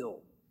still.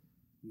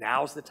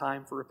 Now's the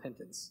time for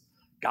repentance.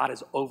 God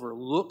has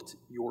overlooked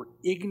your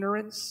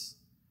ignorance,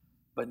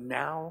 but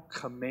now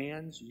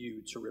commands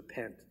you to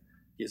repent.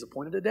 He has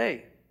appointed a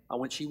day on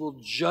which he will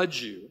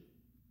judge you,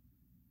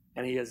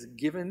 and he has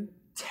given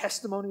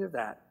testimony of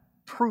that,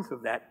 proof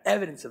of that,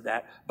 evidence of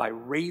that, by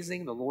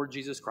raising the Lord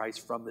Jesus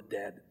Christ from the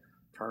dead.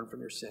 Turn from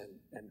your sin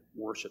and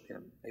worship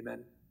him.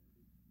 Amen.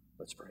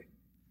 Let's pray.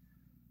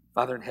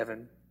 Father in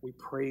heaven, we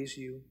praise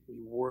you, we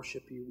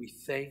worship you, we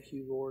thank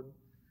you, Lord.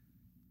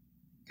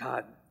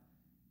 God,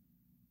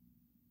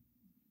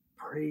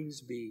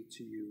 praise be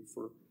to you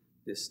for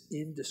this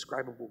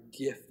indescribable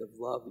gift of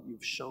love that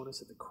you've shown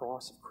us at the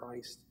cross of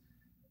Christ.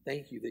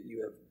 Thank you that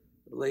you have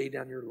laid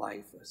down your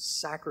life, a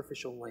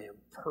sacrificial lamb,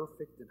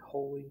 perfect and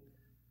holy,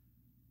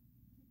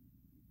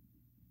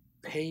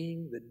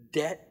 paying the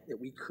debt that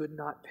we could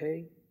not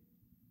pay,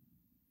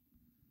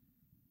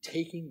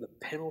 taking the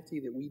penalty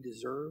that we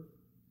deserve,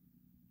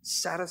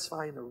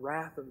 satisfying the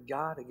wrath of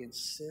God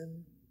against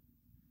sin.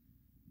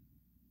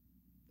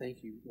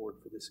 Thank you, Lord,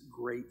 for this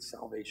great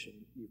salvation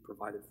you've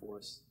provided for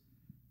us.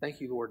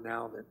 Thank you, Lord,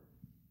 now that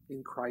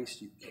in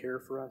Christ you care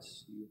for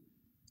us, you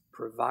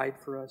provide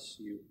for us,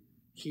 you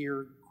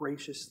hear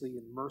graciously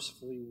and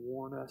mercifully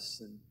warn us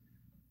and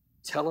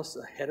tell us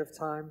ahead of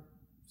time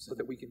so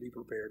that we can be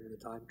prepared when the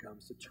time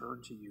comes to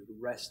turn to you, to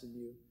rest in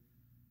you,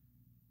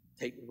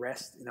 take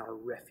rest in our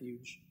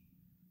refuge,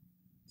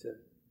 to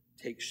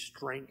take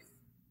strength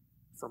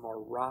from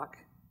our rock,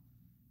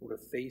 or to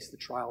face the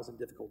trials and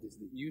difficulties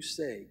that you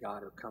say,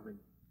 God, are coming.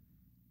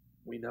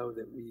 We know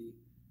that we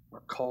are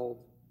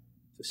called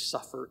to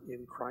suffer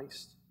in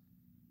Christ,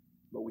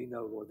 but we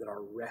know, Lord, that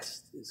our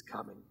rest is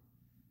coming.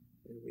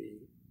 And we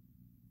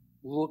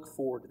look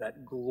forward to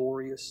that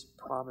glorious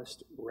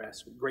promised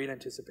rest with great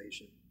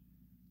anticipation.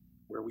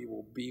 where we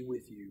will be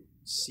with you,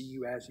 see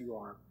you as you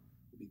are,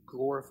 will be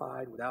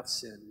glorified without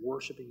sin,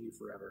 worshiping you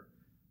forever.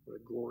 What a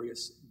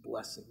glorious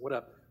blessing. What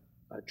a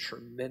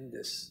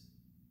tremendous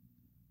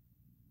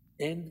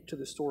end to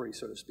the story,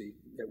 so to speak,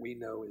 that we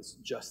know is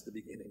just the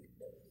beginning.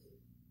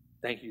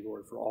 Thank you,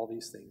 Lord, for all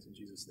these things. In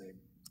Jesus' name,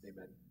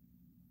 amen.